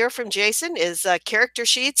always hear from Jason is character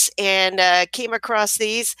sheets, and came across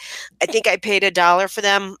these. I think I paid $1 for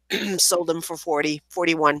them, sold them for 40,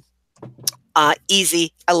 41.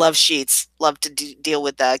 Easy. I love sheets. Love to deal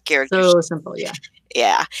with character sheets. So simple, yeah.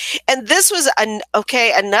 Yeah. And this was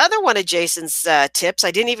another one of Jason's tips.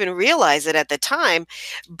 I didn't even realize it at the time,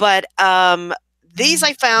 but these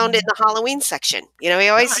I found in the Halloween section. He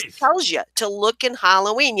always tells you to look in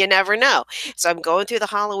Halloween. You never know. So I'm going through the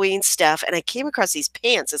Halloween stuff, and I came across these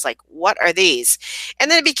pants. It's like, what are these?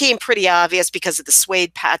 And then it became pretty obvious because of the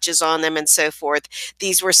suede patches on them and so forth.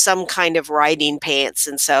 These were some kind of riding pants.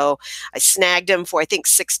 And so I snagged them for, I think,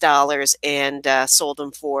 $6 and sold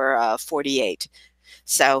them for $48.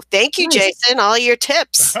 So thank you, Jason, all your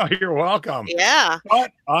tips. Oh, you're welcome. Yeah.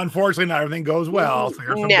 But unfortunately, not everything goes well. So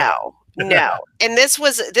No. And this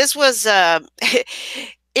was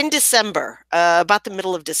in December, about the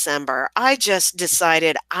middle of December. I just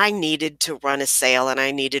decided I needed to run a sale, and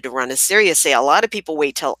I needed to run a serious sale. A lot of people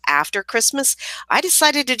wait till after Christmas. I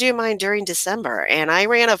decided to do mine during December, and I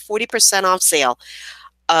ran a 40% off sale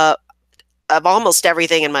of almost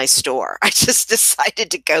everything in my store. I just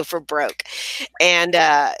decided to go for broke. And,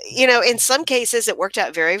 in some cases it worked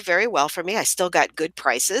out very, very well for me. I still got good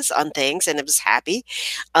prices on things and I was happy.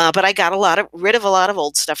 But I got rid of a lot of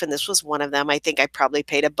old stuff. And this was one of them. I think I probably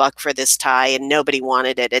paid $1 for this tie, and nobody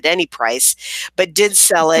wanted it at any price, but did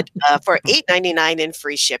sell it for $8.99 in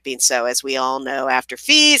free shipping. So as we all know, after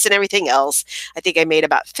fees and everything else, I think I made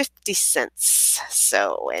about 50 cents.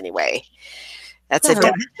 So anyway, that's it.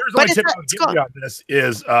 Here's my tip I'll give you on this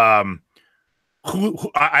is I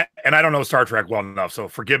don't know Star Trek well enough, so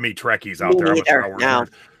forgive me, Trekkies out there.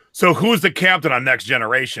 So who's the captain on Next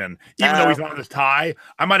Generation? Even though he's on this tie,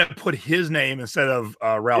 I might have put his name instead of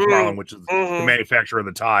Ralph Lauren, which is the manufacturer of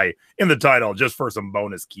the tie, in the title, just for some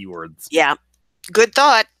bonus keywords. Yeah, good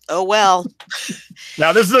thought. Oh well.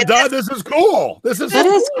 Now this is cool. This is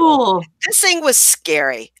cool. This thing was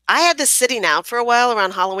scary. I had this sitting out for a while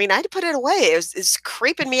around Halloween. I had to put it away. It's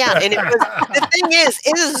creeping me out. And the thing is,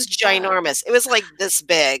 it is ginormous. It was like this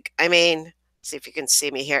big. I mean, see if you can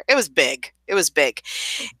see me here. It was big. It was big.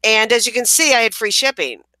 And as you can see, I had free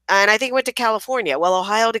shipping. And I think it went to California. Well,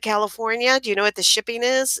 Ohio to California, do you know what the shipping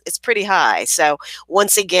is? It's pretty high. So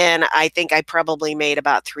once again, I think I probably made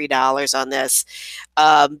about $3 on this.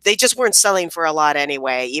 They just weren't selling for a lot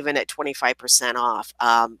anyway, even at 25% off.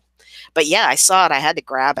 But yeah, I saw it. I had to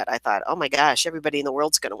grab it. I thought, oh my gosh, everybody in the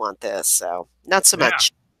world's going to want this. So not so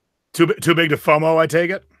much. Too big to FOMO, I take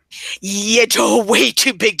it? Yeah, way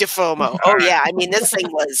too big to FOMO. Oh yeah. I mean, this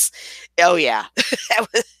thing was, oh yeah.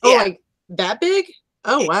 Like that big?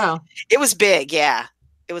 Oh, wow. It was big. Yeah.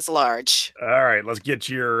 It was large. All right. Let's get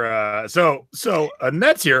your, so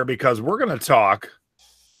Annette's here because we're going to talk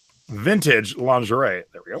vintage lingerie.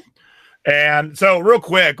 There we go. And so real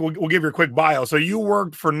quick, we'll give you a quick bio. So you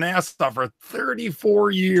worked for NASA for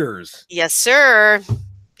 34 years. Yes, sir.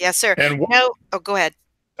 Yes, sir. And go ahead.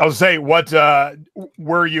 I was saying, was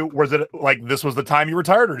it like this was the time you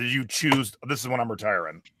retired, or did you choose this is when I'm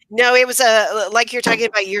retiring? No, it was like you're talking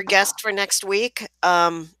about your guest for next week.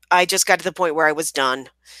 I just got to the point where I was done.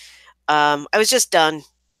 I was just done,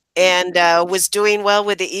 and was doing well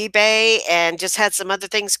with the eBay, and just had some other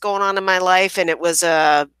things going on in my life, and it was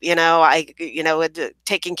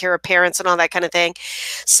taking care of parents and all that kind of thing.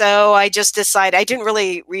 So I just decided I didn't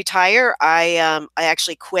really retire. I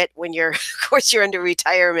actually quit when of course you're under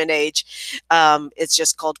retirement age. It's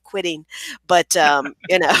just called quitting. But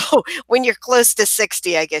when you're close to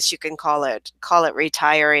 60, I guess you can call it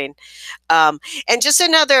retiring. And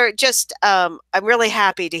I'm really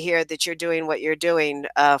happy to hear that you're doing what you're doing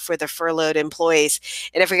for the furloughed employees.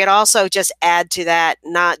 And if we could also just add to that,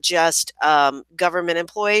 not just government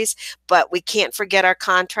employees, but we can't forget our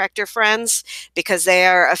contractor friends, because they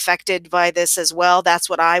are affected by this as well. That's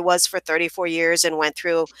what I was for 34 years and went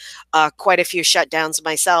through quite a few shutdowns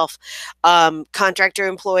myself. Contractor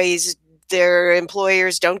employees, their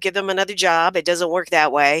employers don't give them another job. It doesn't work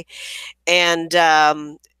that way. And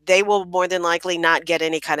they will more than likely not get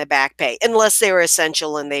any kind of back pay unless they were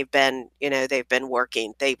essential and they've been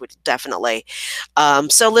working. They would definitely.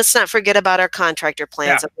 So let's not forget about our contractor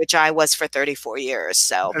plans, of which I was for 34 years.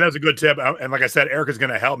 So, and that's a good tip. And like I said, Erica's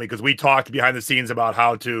going to help me because we talked behind the scenes about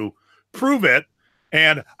how to prove it.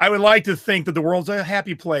 And I would like to think that the world's a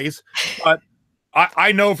happy place, but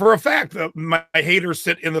I know for a fact that my haters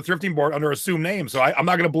sit in the thrifting board under assumed names. So I'm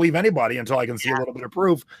not going to believe anybody until I can see a little bit of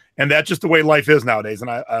proof. And that's just the way life is nowadays.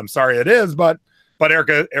 And I'm sorry it is, but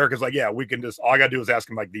Erica's like, yeah, we can just, all I got to do is ask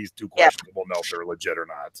them like these 2 questions. We'll know if they're legit or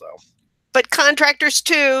not. So, but contractors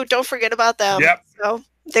too, don't forget about them. Yep. So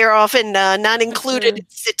they're often not included in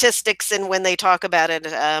statistics and when they talk about it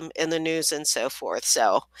in the news and so forth.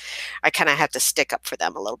 So I kind of have to stick up for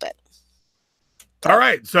them a little bit. All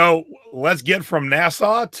right, so let's get from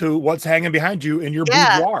Nassau to what's hanging behind you in your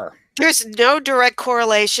boudoir. There's no direct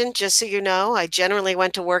correlation, just so you know. I generally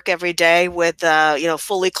went to work every day with,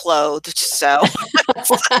 fully clothed. So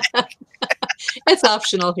it's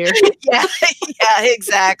optional here. yeah,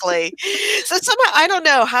 exactly. So somehow, I don't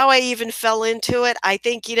know how I even fell into it. I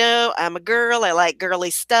think, I'm a girl. I like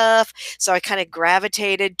girly stuff. So I kind of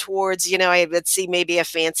gravitated towards, I would see maybe a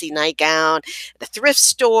fancy nightgown at a thrift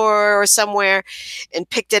store or somewhere and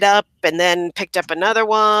picked it up and then picked up another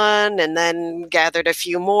one and then gathered a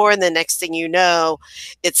few more. And the next thing you know,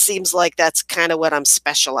 it seems like that's kind of what I'm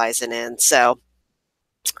specializing in. So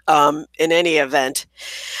in any event.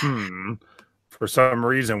 For some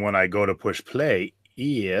reason, when I go to push play,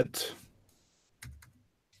 it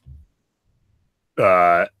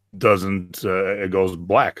doesn't. It goes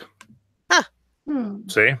black. Huh.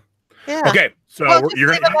 See? Yeah. Okay, so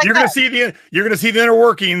you're gonna see the inner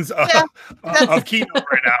workings of Keynote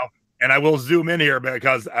right now, and I will zoom in here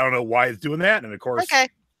because I don't know why it's doing that, and of course,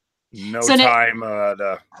 no time.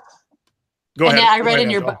 Go ahead. I read in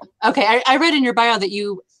your I read in your bio that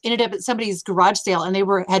you ended up at somebody's garage sale and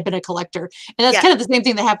had been a collector. And that's kind of the same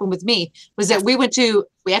thing that happened with me, was that we went to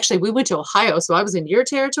Ohio. So I was in your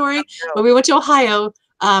territory, but we went to Ohio,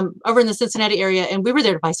 over in the Cincinnati area, and we were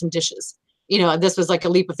there to buy some dishes. This was like a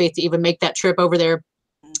leap of faith to even make that trip over there,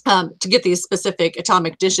 to get these specific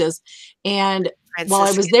atomic dishes. And while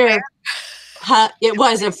I was there, it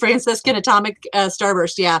was a Franciscan atomic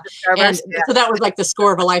starburst. Yeah. So that was like the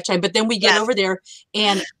score of a lifetime. But then we get over there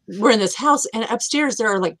and we're in this house, and upstairs there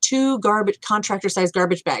are like 2 contractor sized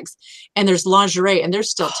garbage bags, and there's lingerie and there's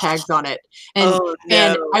still tags on it. And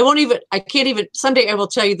I can't even, someday I will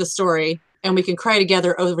tell you the story and we can cry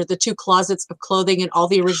together over the 2 closets of clothing and all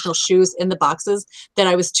the original shoes in the boxes that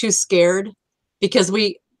I was too scared, because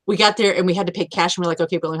we got there and we had to pay cash, and we're like,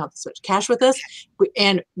 okay, we only have to switch cash with us.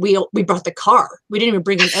 We brought the car. We didn't even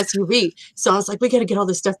bring an SUV. So I was like, we got to get all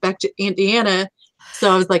this stuff back to Indiana.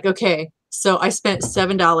 So I was like, okay. So I spent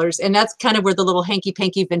 $7, and that's kind of where the little hanky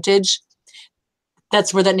panky vintage,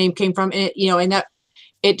 that's where that name came from. And and that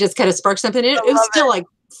it just kind of sparked something. It was still like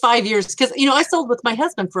 5 years, because I sold with my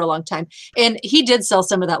husband for a long time, and he did sell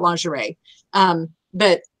some of that lingerie,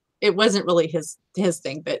 but it wasn't really his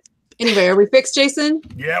thing. But anyway, are we fixed, Jason?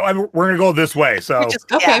 Yeah, we're gonna go this way. So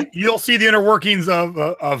okay, you'll see the inner workings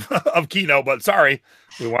of Keynote, but sorry,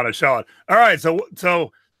 we want to show it. All right, so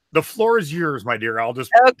the floor is yours, my dear. I'll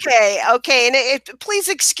just okay. And please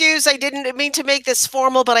excuse, I didn't mean to make this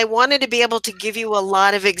formal, but I wanted to be able to give you a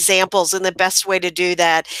lot of examples, and the best way to do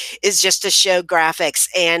that is just to show graphics.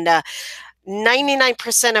 And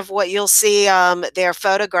 99% of what you'll see, they're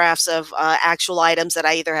photographs of actual items that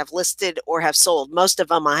I either have listed or have sold. Most of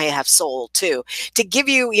them I have sold too, to give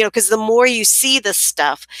you, because the more you see the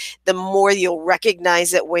stuff, the more you'll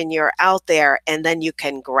recognize it when you're out there, and then you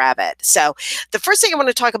can grab it. So the first thing I want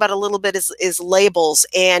to talk about a little bit is labels.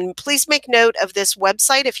 And please make note of this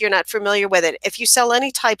website if you're not familiar with it. If you sell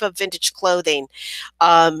any type of vintage clothing,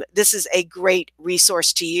 this is a great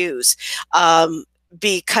resource to use.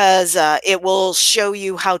 Because it will show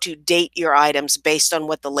you how to date your items based on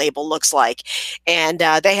what the label looks like. And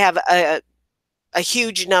they have a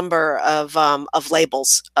huge number of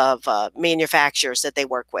labels of manufacturers that they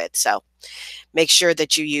work with. So make sure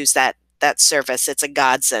that you use that service. It's a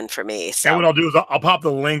godsend for me. So. And what I'll do is I'll pop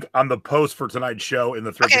the link on the post for tonight's show in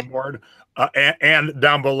the thrifting board, and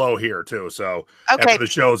down below here too. So after the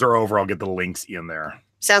shows are over, I'll get the links in there.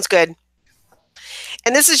 Sounds good.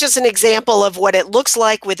 And this is just an example of what it looks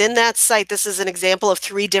like within that site. This is an example of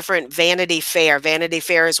 3 different Vanity Fair. Vanity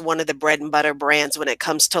Fair is one of the bread and butter brands when it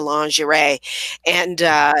comes to lingerie. And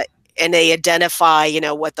they identify,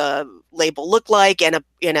 what the label looked like and,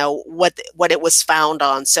 what it was found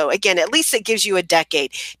on. So again, at least it gives you a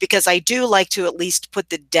decade, because I do like to at least put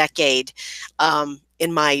the decade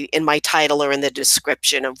in my title or in the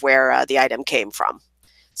description of where the item came from.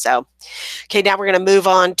 So, now we're going to move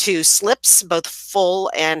on to slips, both full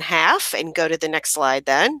and half, and go to the next slide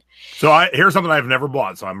then. So here's something I've never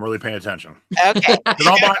bought, so I'm really paying attention. Okay.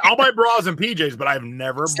 I'll buy bras and PJs, but I've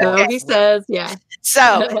never bought. So he says, yeah.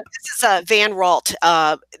 So this is a Van Ralt.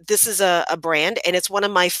 This is a brand, and it's one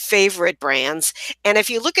of my favorite brands. And if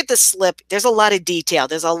you look at the slip, there's a lot of detail.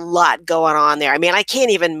 There's a lot going on there. I mean, I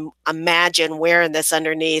can't even imagine wearing this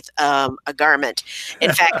underneath a garment.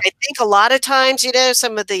 In fact, I think a lot of times, you know,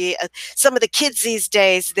 some of the kids these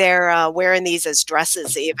days, they're wearing these as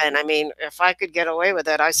dresses. Even, I mean, if I could get away with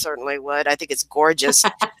it, I certainly would. I think it's gorgeous.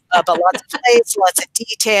 But lots of lace, lots of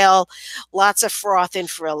detail, lots of froth and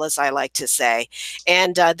frill, as I like to say.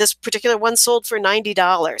 And this particular one sold for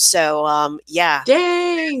 $90. So yeah.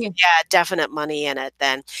 Dang. Yeah, definite money in it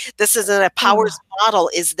then. This isn't a Powers model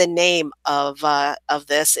is the name of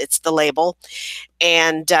this. It's the label.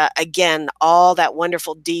 And again, all that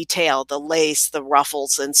wonderful detail, the lace, the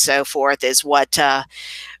ruffles, and so forth is what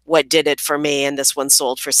did it for me. And this one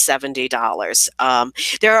sold for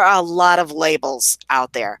 $70. There are a lot of labels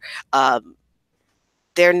out there.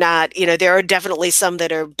 They're not, you know, there are definitely some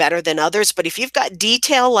that are better than others, but if you've got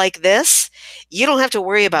detail like this, you don't have to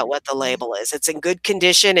worry about what the label is. It's in good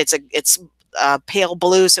condition. It's pale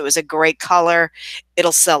blue, so it was a great color.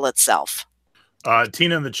 It'll sell itself.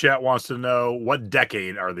 Tina in the chat wants to know, what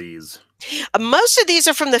decade are these? Most of these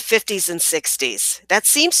are from the 50s and 60s. That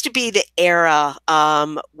seems to be the era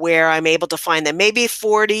where I'm able to find them. Maybe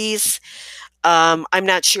 40s. I'm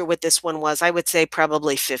not sure what this one was. I would say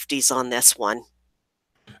probably 50s on this one.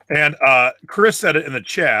 And Chris said it in the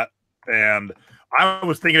chat, and I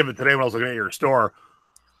was thinking of it today when I was looking at your store.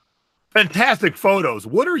 Fantastic photos.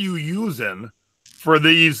 What are you using for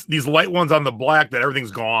these light ones on the black that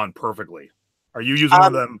everything's gone perfectly? Are you using one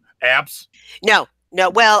of them apps? No.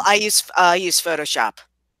 Well, I use Photoshop.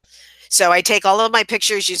 So I take all of my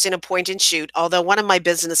pictures using a point and shoot, although one of my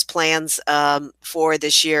business plans for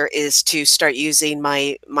this year is to start using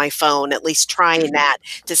my phone, at least trying that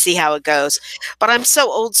to see how it goes. But I'm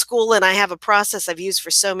so old school, and I have a process I've used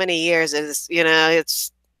for so many years.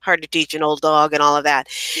 It's hard to teach an old dog and all of that.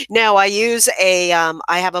 No, I use I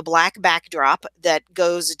have a black backdrop that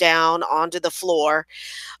goes down onto the floor.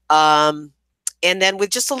 And then with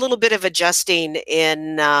just a little bit of adjusting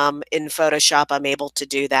in Photoshop, I'm able to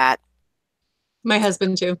do that. My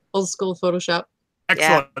husband too. Old school Photoshop.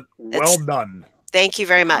 Excellent. Yeah, well done. Thank you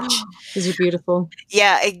very much. These are beautiful.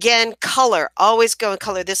 Yeah, again, color. Always go in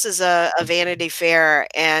color. This is a Vanity Fair,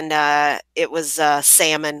 and it was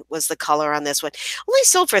salmon was the color on this one. Only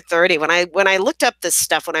sold for $30. When I looked up this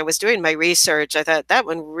stuff, when I was doing my research, I thought that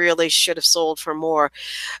one really should have sold for more.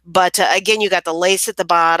 But again, you got the lace at the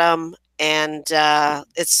bottom, and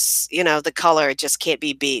it's, you know, the color just can't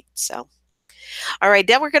be beat. So, all right,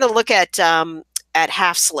 now we're going to look at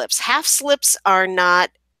half slips. Half slips are not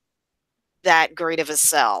that great of a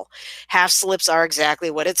sell. Half slips are exactly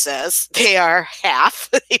what it says. They are half.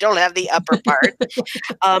 They don't have the upper part.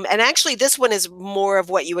 And actually, this one is more of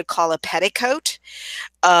what you would call a petticoat.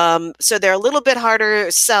 So they're a little bit harder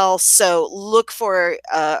to sell. So look for,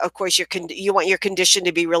 of course, you want your condition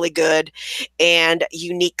to be really good, and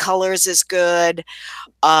unique colors is good.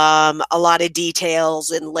 A lot of details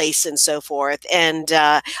and lace and so forth. And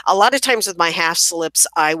a lot of times with my half slips,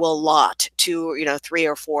 I will lot 3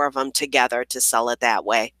 or 4 of them together to sell it that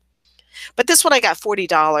way. But this one I got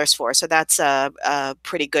 $40 for, so that's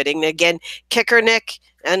pretty good. And again, Kickernick,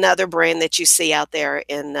 another brand that you see out there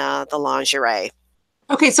in the lingerie.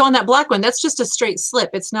 Okay, so on that black one, that's just a straight slip.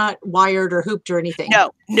 It's not wired or hooped or anything.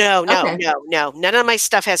 No. None of my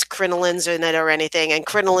stuff has crinolines in it or anything. And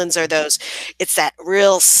crinolines are those, it's that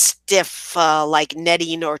real stiff, like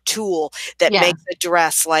netting or tulle that makes the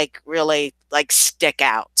dress really stick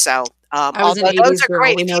out. So although those are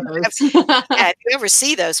great. If you ever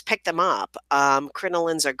see those, pick them up.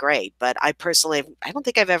 Crinolines are great, but I don't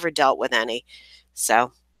think I've ever dealt with any.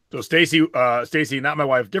 So Stacy, not my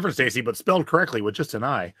wife, different Stacy, but spelled correctly with just an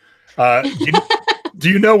I. Do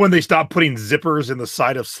you know when they stop putting zippers in the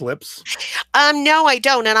side of slips? No, I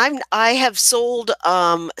don't. And I have sold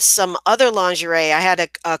some other lingerie. I had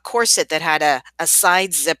a corset that had a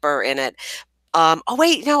side zipper in it. Oh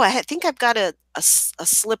wait, no, I think I've got a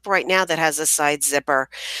slip right now that has a side zipper,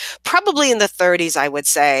 probably in the 30s, I would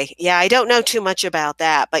say. Yeah, I don't know too much about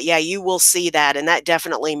that, but yeah, you will see that, and that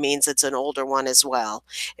definitely means it's an older one as well.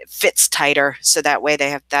 It fits tighter, so that way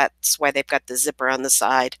that's why they've got the zipper on the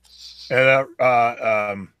side. And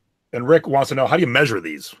Rick wants to know, how do you measure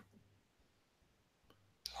these?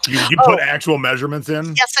 You put actual measurements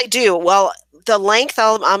in? Yes, I do. Well, the length,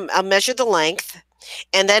 I'll measure the length.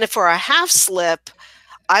 And then for a half slip,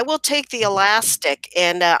 I will take the elastic,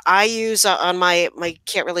 and I use on my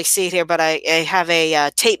can't really see it here, but I have a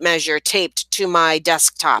tape measure taped to my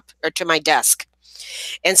desktop or to my desk.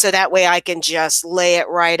 And so that way I can just lay it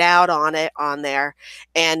right out on there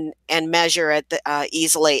and measure it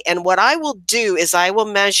easily. And what I will do is I will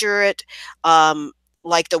measure it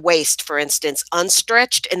like the waist, for instance,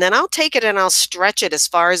 unstretched, and then I'll take it and I'll stretch it as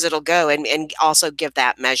far as it'll go and also give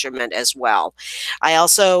that measurement as well. I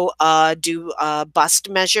also do bust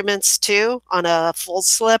measurements too on a full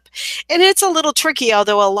slip, and it's a little tricky,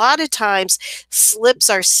 although a lot of times slips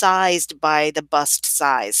are sized by the bust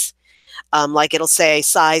size. Like it'll say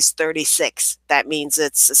size 36. That means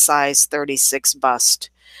it's a size 36 bust.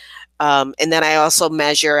 And then I also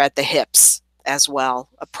measure at the hips as well,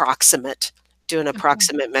 do an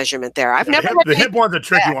approximate measurement there. I've never the hip one's a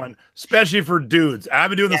tricky one, especially for dudes. I've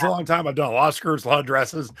been doing this a long time. I've done a lot of skirts, a lot of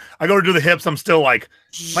dresses. I go to do the hips. I'm still like,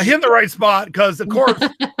 am I hitting the right spot? Because of course,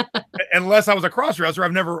 unless I was a cross dresser,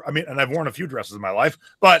 and I've worn a few dresses in my life,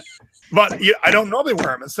 but I don't normally wear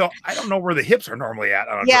them, and so I don't know where the hips are normally at.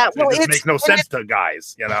 It just makes no sense to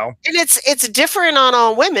guys, And it's different on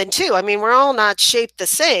all women too. I mean, we're all not shaped the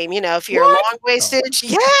same. If you're long waisted,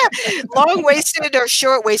 long waisted or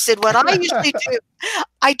short waisted. What I usually do,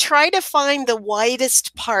 I try to find the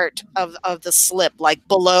widest part of the slip, like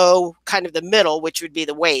below kind of the middle, which would be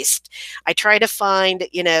the waist. I try to find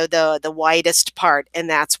the widest part, and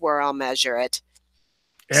that's where I'll measure it.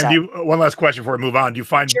 And one last question before we move on. Do you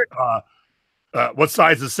find what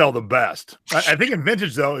sizes sell the best? I think in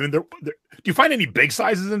vintage, though, do you find any big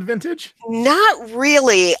sizes in vintage? Not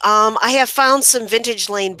really. I have found some vintage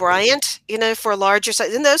Lane Bryant, for larger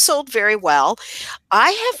size, and those sold very well.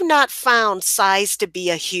 I have not found size to be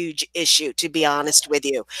a huge issue, to be honest with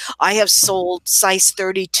you. I have sold size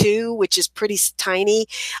 32, which is pretty tiny,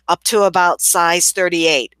 up to about size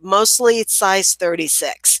 38. Mostly it's size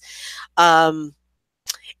 36.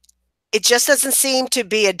 It just doesn't seem to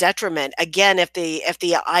be a detriment. Again, if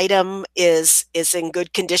the item is in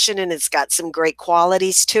good condition and it's got some great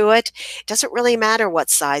qualities to it, it doesn't really matter what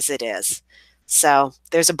size it is. So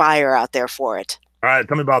there's a buyer out there for it. All right,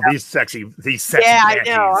 tell me about these sexy Yeah,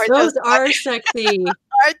 panties. I know. Those are sexy.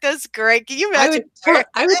 Aren't those great? Can you imagine?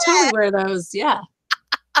 I would totally wear those. Yeah.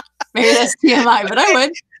 Maybe that's TMI, but I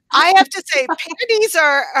would. I have to say, panties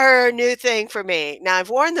are a new thing for me. Now, I've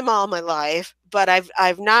worn them all my life, but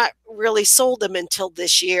I've not really sold them until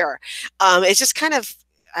this year. It's just kind of,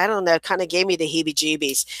 I don't know, kind of gave me the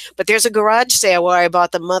heebie-jeebies. But there's a garage sale where I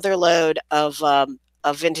bought the mother load of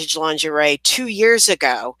vintage lingerie 2 years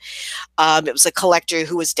ago. It was a collector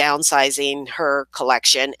who was downsizing her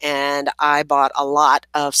collection, and I bought a lot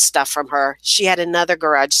of stuff from her. She had another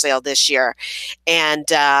garage sale this year, and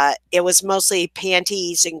it was mostly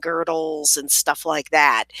panties and girdles and stuff like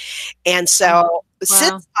that. And so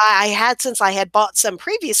since I had bought some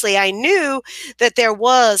previously, I knew that there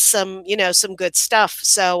was some good stuff.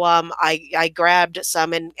 So I grabbed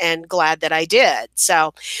some and glad that I did.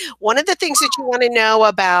 So one of the things that you want to know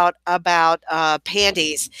about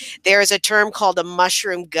panties, there is a term called a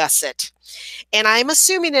mushroom gusset. And I'm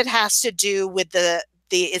assuming it has to do with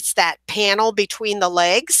it's that panel between the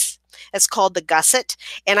legs. It's called the gusset.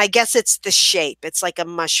 And I guess it's the shape. It's like a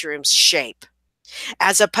mushroom shape,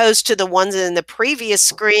 as opposed to the ones in the previous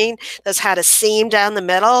screen that's had a seam down the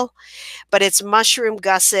middle. But it's mushroom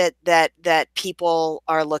gusset that people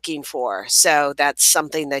are looking for. So that's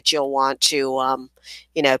something that you'll want to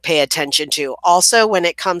pay attention to. Also, when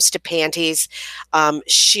it comes to panties,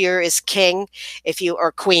 sheer is king,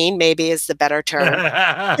 or queen maybe is the better term.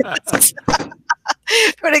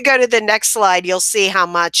 When I go to the next slide, you'll see how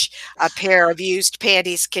much a pair of used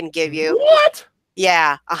panties can give you. What?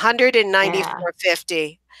 Yeah,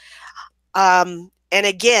 $194.50. And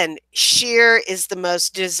again, sheer is the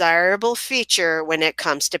most desirable feature when it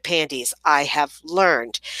comes to panties, I have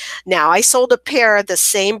learned. Now, I sold a pair of the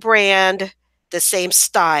same brand, the same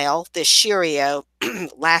style, the Sheerio,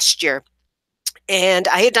 last year. And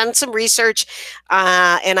I had done some research,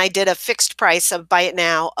 and I did a fixed price of buy it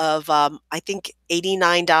now of, I think,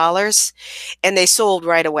 $89, and they sold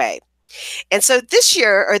right away. And so this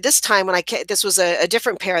year, or this time when this was a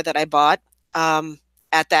different pair that I bought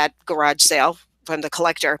at that garage sale from the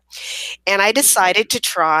collector. And I decided to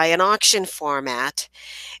try an auction format.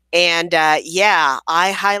 And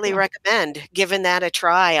I highly recommend giving that a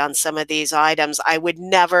try on some of these items. I would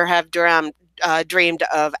never have dreamed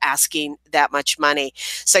of asking that much money.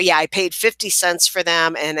 So yeah, I paid 50 cents for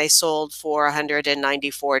them, and they sold for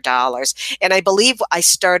 $194. And I believe I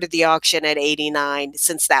started the auction at 89,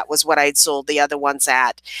 since that was what I'd sold the other ones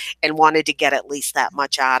at, and wanted to get at least that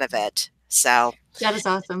much out of it. So that is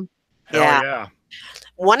awesome. Hell yeah.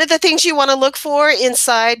 One of the things you want to look for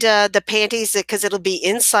inside the panties, because it'll be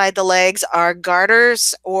inside the legs, are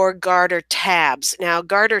garters or garter tabs. Now,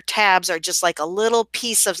 garter tabs are just like a little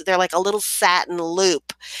piece of, they're like a little satin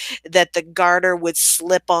loop that the garter would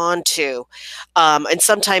slip onto. And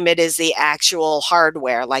sometimes it is the actual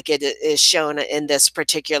hardware, like it is shown in this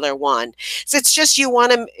particular one. So it's just, you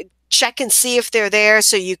want to check and see if they're there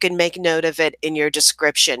so you can make note of it in your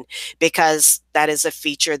description, because that is a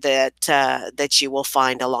feature that that you will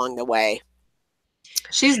find along the way.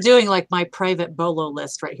 She's doing like my private bolo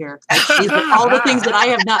list right here. Like, these are all the things that I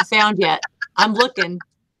have not found yet. I'm looking.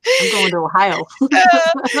 I'm going to Ohio.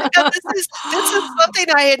 This is something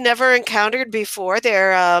I had never encountered before.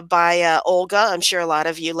 They're by Olga. I'm sure a lot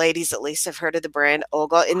of you ladies at least have heard of the brand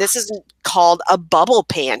Olga. And this is called a bubble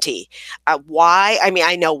panty. Why? I mean,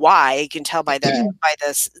 I know why. You can tell by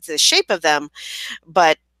the shape of them,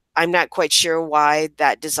 but I'm not quite sure why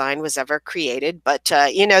that design was ever created. But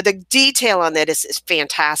you know, the detail on that is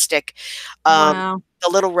fantastic. Wow. The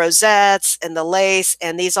little rosettes and the lace,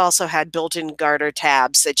 and these also had built-in garter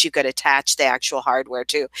tabs that you could attach the actual hardware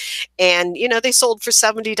to. And, you know, they sold for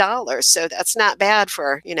 $70. So that's not bad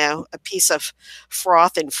for, you know, a piece of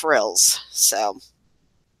froth and frills. So,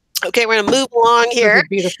 okay, we're going to move along here.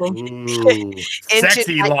 Beautiful. Ooh,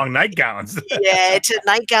 sexy long nightgowns. Yeah, to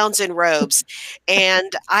nightgowns and robes.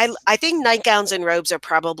 And I think nightgowns and robes are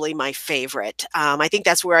probably my favorite. I think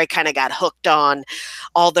that's where I kind of got hooked on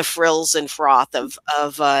all the frills and froth of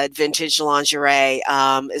vintage lingerie,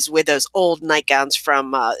 is with those old nightgowns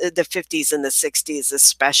from the 50s and the 60s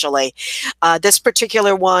especially. This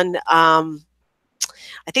particular one, I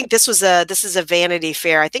think this is a Vanity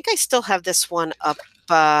Fair. I think I still have this one up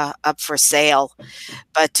for sale,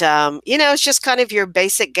 but you know, it's just kind of your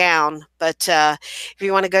basic gown. But if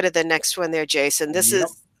you want to go to the next one there, Jason, this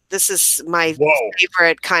is my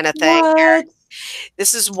favorite kind of thing. Here.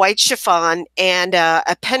 This is white chiffon and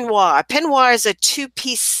a peignoir. A peignoir is a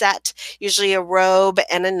two-piece set, usually a robe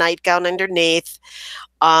and a nightgown underneath.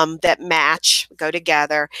 That match, go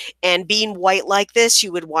together. And being white like this,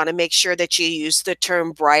 you would want to make sure that you use the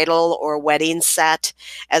term bridal or wedding set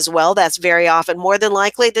as well. That's very often, more than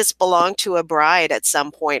likely, this belonged to a bride at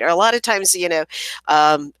some point. Or a lot of times, you know,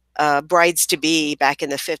 brides-to-be back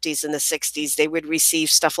in the 50s and the 60s, they would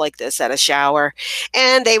receive stuff like this at a shower.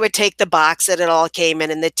 And they would take the box that it all came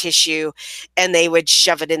in the tissue, and they would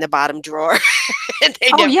shove it in the bottom drawer. And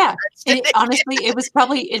yeah. And honestly, it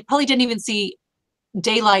probably didn't even see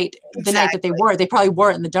daylight the night that they wore it. They probably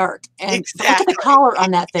wore it in the dark. And look at the collar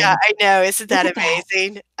on that thing. Yeah, I know. Isn't that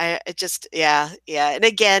amazing? Yeah. And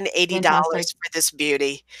again, $80 for this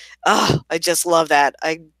beauty. Oh, I just love that.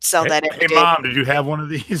 I sell that every day. Hey, Mom, did you have one of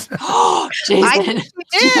these? Oh, Jason. I did.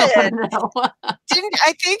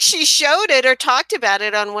 I think she showed it or talked about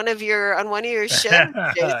it on one of your shows. Yeah,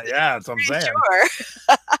 that's what I'm saying. Sure.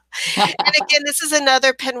 And again, this is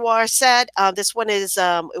another peignoir set. This one is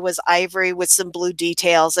it was ivory with some blue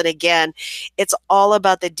details, and again, it's all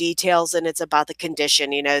about the details and it's about the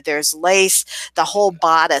condition. You know, there's lace, the whole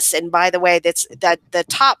bodice, and by the way, the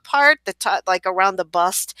top part, like around the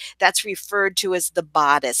bust, that's referred to as the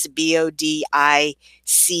bodice, BODICE.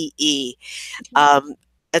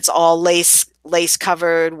 It's all lace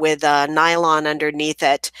covered with nylon underneath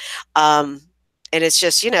it. And it's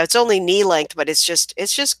just, you know, it's only knee length, but it's just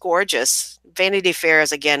gorgeous. Vanity Fair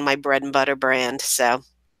is, again, my bread and butter brand. So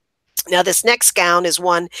now this next gown is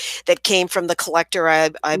one that came from the collector I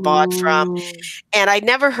bought from. And I'd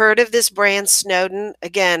never heard of this brand, Snowden.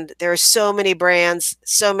 Again, there are so many brands,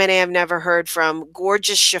 so many I've never heard from.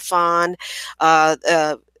 Gorgeous chiffon,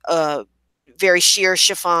 very sheer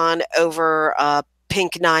chiffon over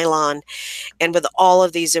pink nylon, and with all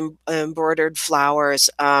of these embroidered flowers.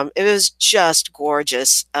 It was just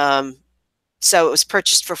gorgeous. So it was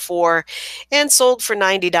purchased for $4 and sold for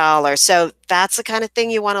 $90. So that's the kind of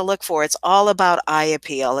thing you want to look for. It's all about eye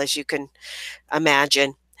appeal, as you can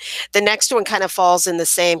imagine. The next one kind of falls in the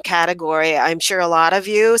same category. I'm sure a lot of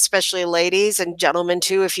you, especially ladies and gentlemen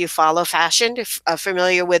too, if you follow fashion, if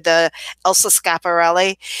familiar with Elsa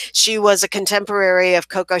Schiaparelli. She was a contemporary of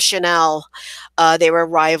Coco Chanel. They were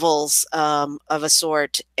rivals of a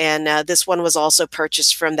sort. And this one was also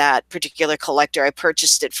purchased from that particular collector. I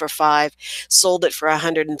purchased it for $5, sold it for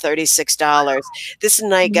 $136. This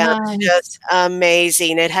nightgown is just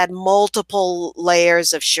amazing. It had multiple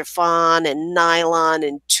layers of chiffon and nylon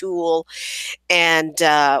and tulle, and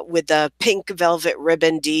with the pink velvet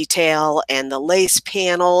ribbon detail and the lace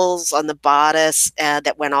panels on the bodice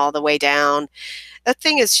that went all the way down. That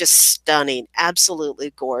thing is just stunning,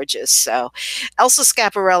 absolutely gorgeous. So Elsa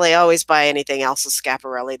Schiaparelli, always buy anything Elsa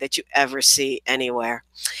Schiaparelli that you ever see anywhere.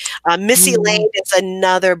 Missy Lane is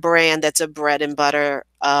another brand that's a bread and butter.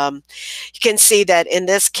 You can see that in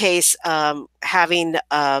this case, having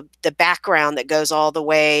the background that goes all the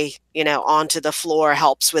way, onto the floor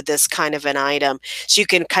helps with this kind of an item. So you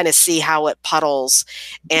can kind of see how it puddles,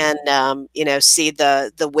 and see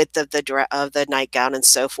the width of the nightgown and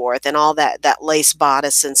so forth, and all that lace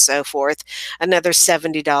bodice and so forth. Another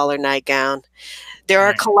 $70 nightgown. There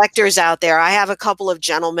are collectors out there. I have a couple of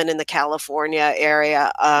gentlemen in the California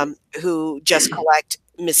area who just collect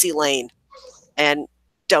Missy Lane, and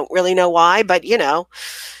don't really know why, but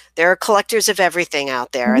there are collectors of everything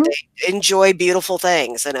out there. They enjoy beautiful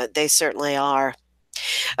things, and they certainly are.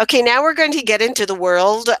 Okay, now we're going to get into the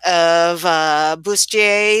world of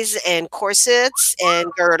bustiers and corsets and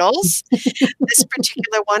girdles. This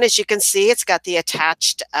particular one, as you can see, it's got the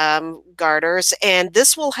attached garters, and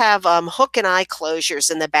this will have hook and eye closures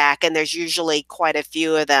in the back, and there's usually quite a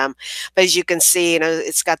few of them. But as you can see,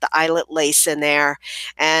 it's got the eyelet lace in there,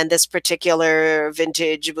 and this particular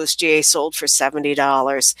vintage bustier sold for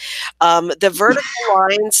 $70. The vertical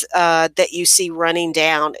lines that you see running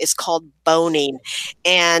down is called boning.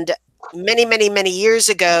 And many, many, many years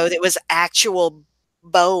ago, it was actual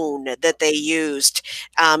bone that they used.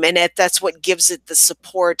 And that's what gives it the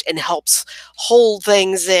support and helps hold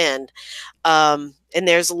things in. And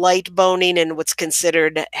there's light boning and what's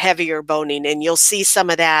considered heavier boning. And you'll see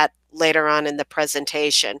some of that later on in the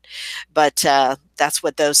presentation. But that's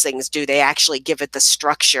what those things do. They actually give it the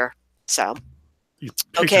structure. So, these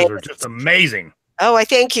pictures are just amazing. Oh, I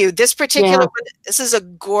thank you. This particular one, this is a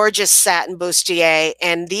gorgeous satin bustier,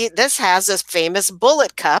 and this has those famous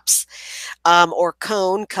bullet cups, or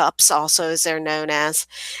cone cups, also as they're known as,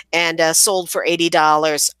 and sold for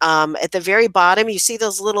 $80. At the very bottom, you see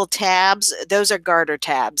those little tabs? Those are garter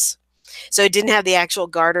tabs. So it didn't have the actual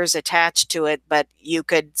garters attached to it, but you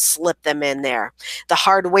could slip them in there.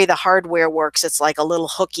 The way the hardware works, it's like a little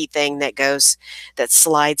hooky thing that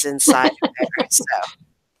slides inside of there. So.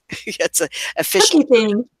 It's a official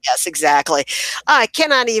thing. Yes, exactly. I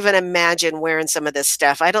cannot even imagine wearing some of this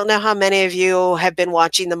stuff. I don't know how many of you have been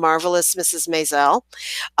watching The Marvelous Mrs. Maisel,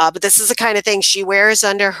 but this is the kind of thing she wears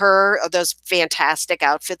under those fantastic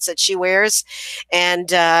outfits that she wears. And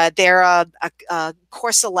they're a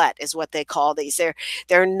corselet is what they call these.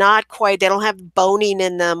 They're not quite, they don't have boning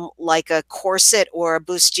in them like a corset or a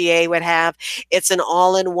bustier would have. It's an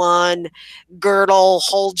all-in-one girdle,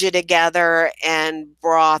 holds you together, and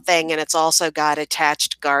bra thing, and it's also got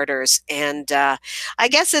attached garters. And I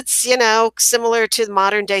guess it's similar to the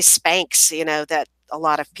modern day Spanx that a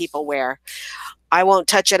lot of people wear. I won't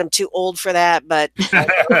touch it. I'm too old for that, but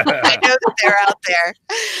I know that they're out there.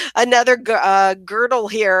 Another girdle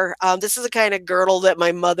here. This is the kind of girdle that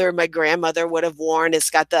my mother and my grandmother would have worn. It's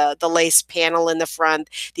got the lace panel in the front,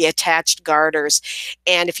 the attached garters.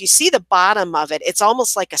 And if you see the bottom of it, it's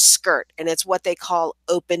almost like a skirt, and it's what they call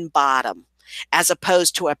open bottom, as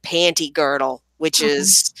opposed to a panty girdle, which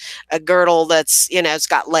is a girdle that's, it's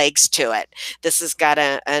got legs to it. This has got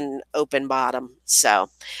an open bottom. So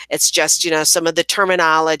it's just, some of the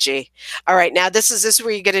terminology. All right. Now this is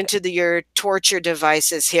where you get into your torture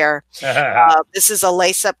devices here. This is a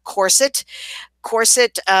lace-up corset.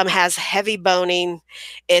 Corset has heavy boning.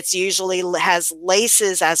 It's usually has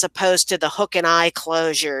laces as opposed to the hook and eye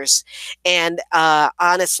closures. And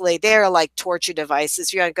honestly, they're like torture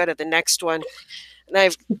devices. You're going to go to the next one. And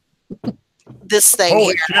I've this thing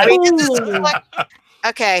Holy here. I mean,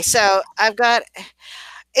 okay, so I've got,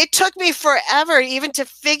 it took me forever even to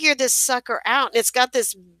figure this sucker out. And it's got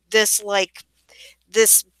this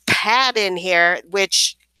pad in here,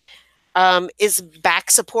 which is back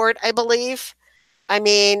support, I believe. I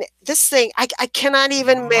mean, this thing, I cannot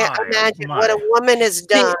even imagine what a woman has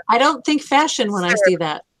done. I don't think fashion when I see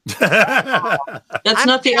that. That's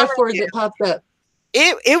not the F word that popped up.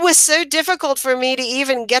 It was so difficult for me to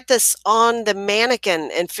even get this on the mannequin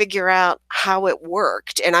and figure out how it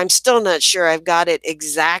worked. And I'm still not sure I've got it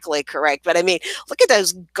exactly correct. But I mean, look at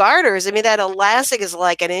those garters. I mean, that elastic is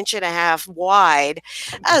like 1.5 inches wide.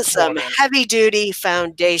 That's some heavy duty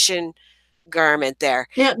foundation garment there.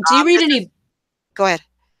 Yeah. Do you read any? Go ahead.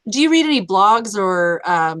 Do you read any blogs, or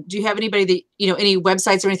do you have anybody that, any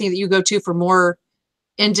websites or anything that you go to for more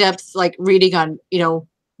in-depth, like reading on,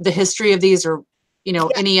 the history of these, or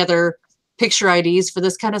any other picture IDs for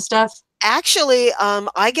this kind of stuff? Actually,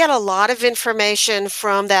 I get a lot of information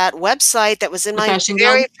from that website that was in my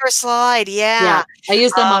very first slide. Yeah, I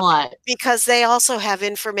use them a lot. Because they also have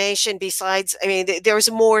information besides, I mean,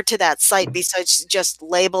 there's more to that site besides just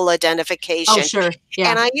label identification. Oh, sure.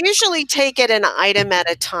 Yeah. And I usually take it an item at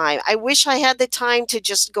a time. I wish I had the time to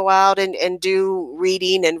just go out and do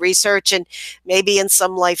reading and research, and maybe in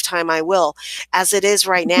some lifetime I will. As it is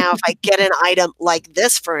right now, if I get an item like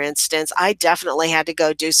this, for instance, I definitely had to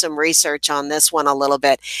go do some research on this one a little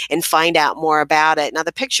bit and find out more about it. Now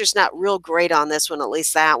the picture's not real great on this one, at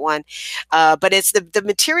least that one, but it's the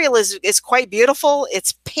material is quite beautiful.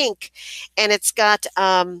 It's pink, and it's got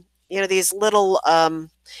you know, these little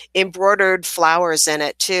embroidered flowers in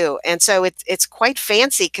it too, and so it's quite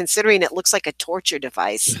fancy considering it looks like a torture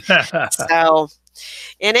device. So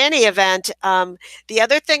in any event, the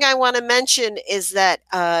other thing I want to mention is that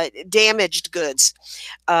damaged goods.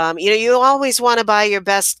 You know, you always want to buy your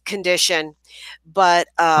best condition, but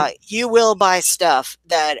you will buy stuff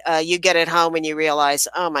that you get at home and you realize,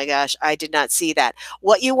 oh my gosh, I did not see that.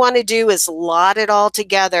 What you want to do is lot it all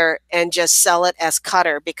together and just sell it as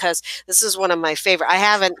cutter, because this is one of my favorite.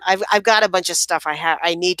 I've got a bunch of stuff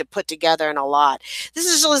I need to put together in a lot. This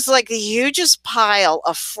is just like the hugest pile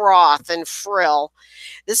of froth and frill.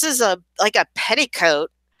 This is like a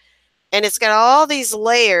petticoat, and it's got all these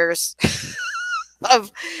layers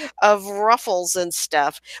of ruffles and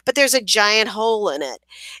stuff, but there's a giant hole in it,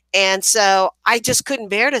 and so I just couldn't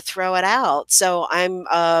bear to throw it out. So I'm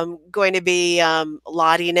going to be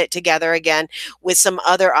lotting it together again with some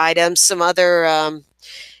other items, some other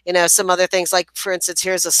you know, some other things. Like, for instance,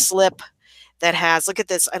 here's a slip that has, look at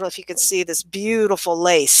this, I don't know if you can see this beautiful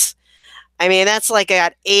lace. I mean, that's like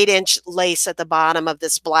an 8-inch lace at the bottom of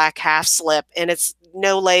this black half slip, and it's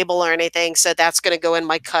no label or anything. So that's going to go in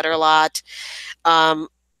my cutter lot. A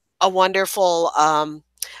wonderful, I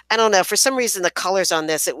don't know, for some reason, the colors on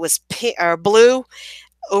this, it was pink or blue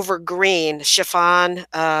over green chiffon,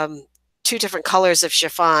 2 different colors of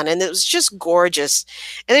chiffon, and it was just gorgeous.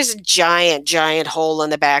 And there's a giant, giant hole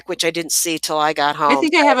in the back, which I didn't see till I got home. I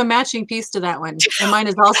think I have a matching piece to that one, and mine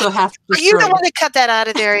is also half destroyed. Are you the one that cut that out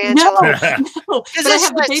of there, Angela? No, but I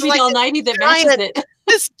have the baby doll 90 that matches it.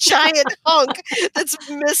 This giant hunk that's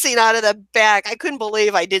missing out of the back. I couldn't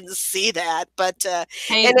believe I didn't see that. But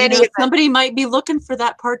hey, you know, somebody might be looking for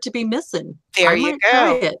that part to be missing. There you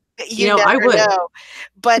go. You know, I would. Know.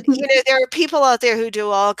 But, you know, there are people out there who do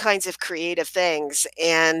all kinds of creative things.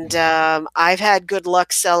 And I've had good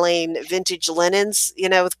luck selling vintage linens, you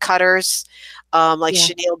know, with cutters, like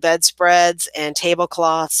chenille bedspreads and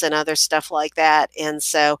tablecloths and other stuff like that. And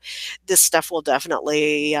so this stuff will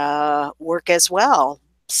definitely work as well.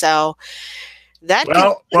 So that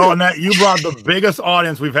well, Annette, you brought the biggest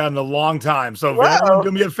audience we've had in a long time. So if everyone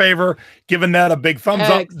do me a favor, giving that a big thumbs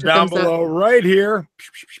up down below right here.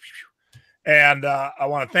 And I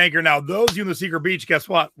want to thank her. Now, those of you in the Secret Beach, guess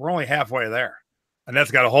what? We're only halfway there.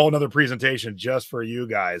 Annette's got a whole nother presentation just for you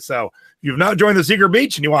guys. So if you've not joined the Secret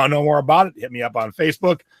Beach and you want to know more about it, hit me up on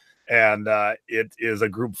Facebook. And it is a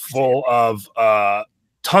group full of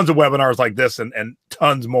tons of webinars like this and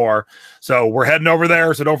tons more. So we're heading over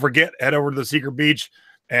there. So don't forget, head over to the Secret Beach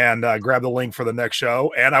and grab the link for the next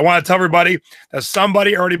show. And I want to tell everybody that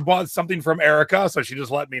somebody already bought something from Erica. So she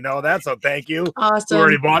just let me know that. So thank you. Awesome. Who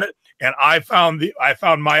already bought it. And I found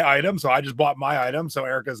my item. So I just bought my item. So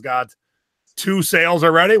Erica's got 2 sales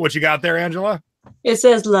already. What you got there, Angela? It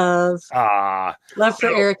says love. Love for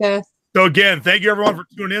Erica. So again, thank you everyone for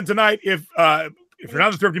tuning in tonight. If you're not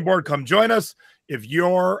on the thrifting board, come join us. If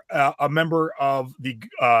you're a member of the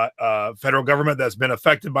federal government that's been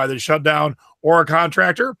affected by the shutdown, or a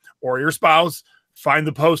contractor, or your spouse, find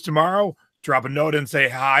the post tomorrow, drop a note and say,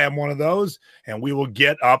 hi, I'm one of those, and we will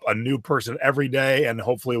get up a new person every day, and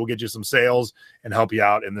hopefully we'll get you some sales and help you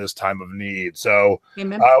out in this time of need. So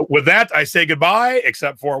with that, I say goodbye,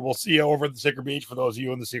 except for we'll see you over at the Secret Beach for those of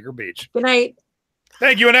you in the Secret Beach. Good night.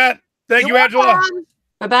 Thank you, Annette. Thank you, Angela.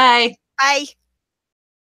 Bye-bye. Bye.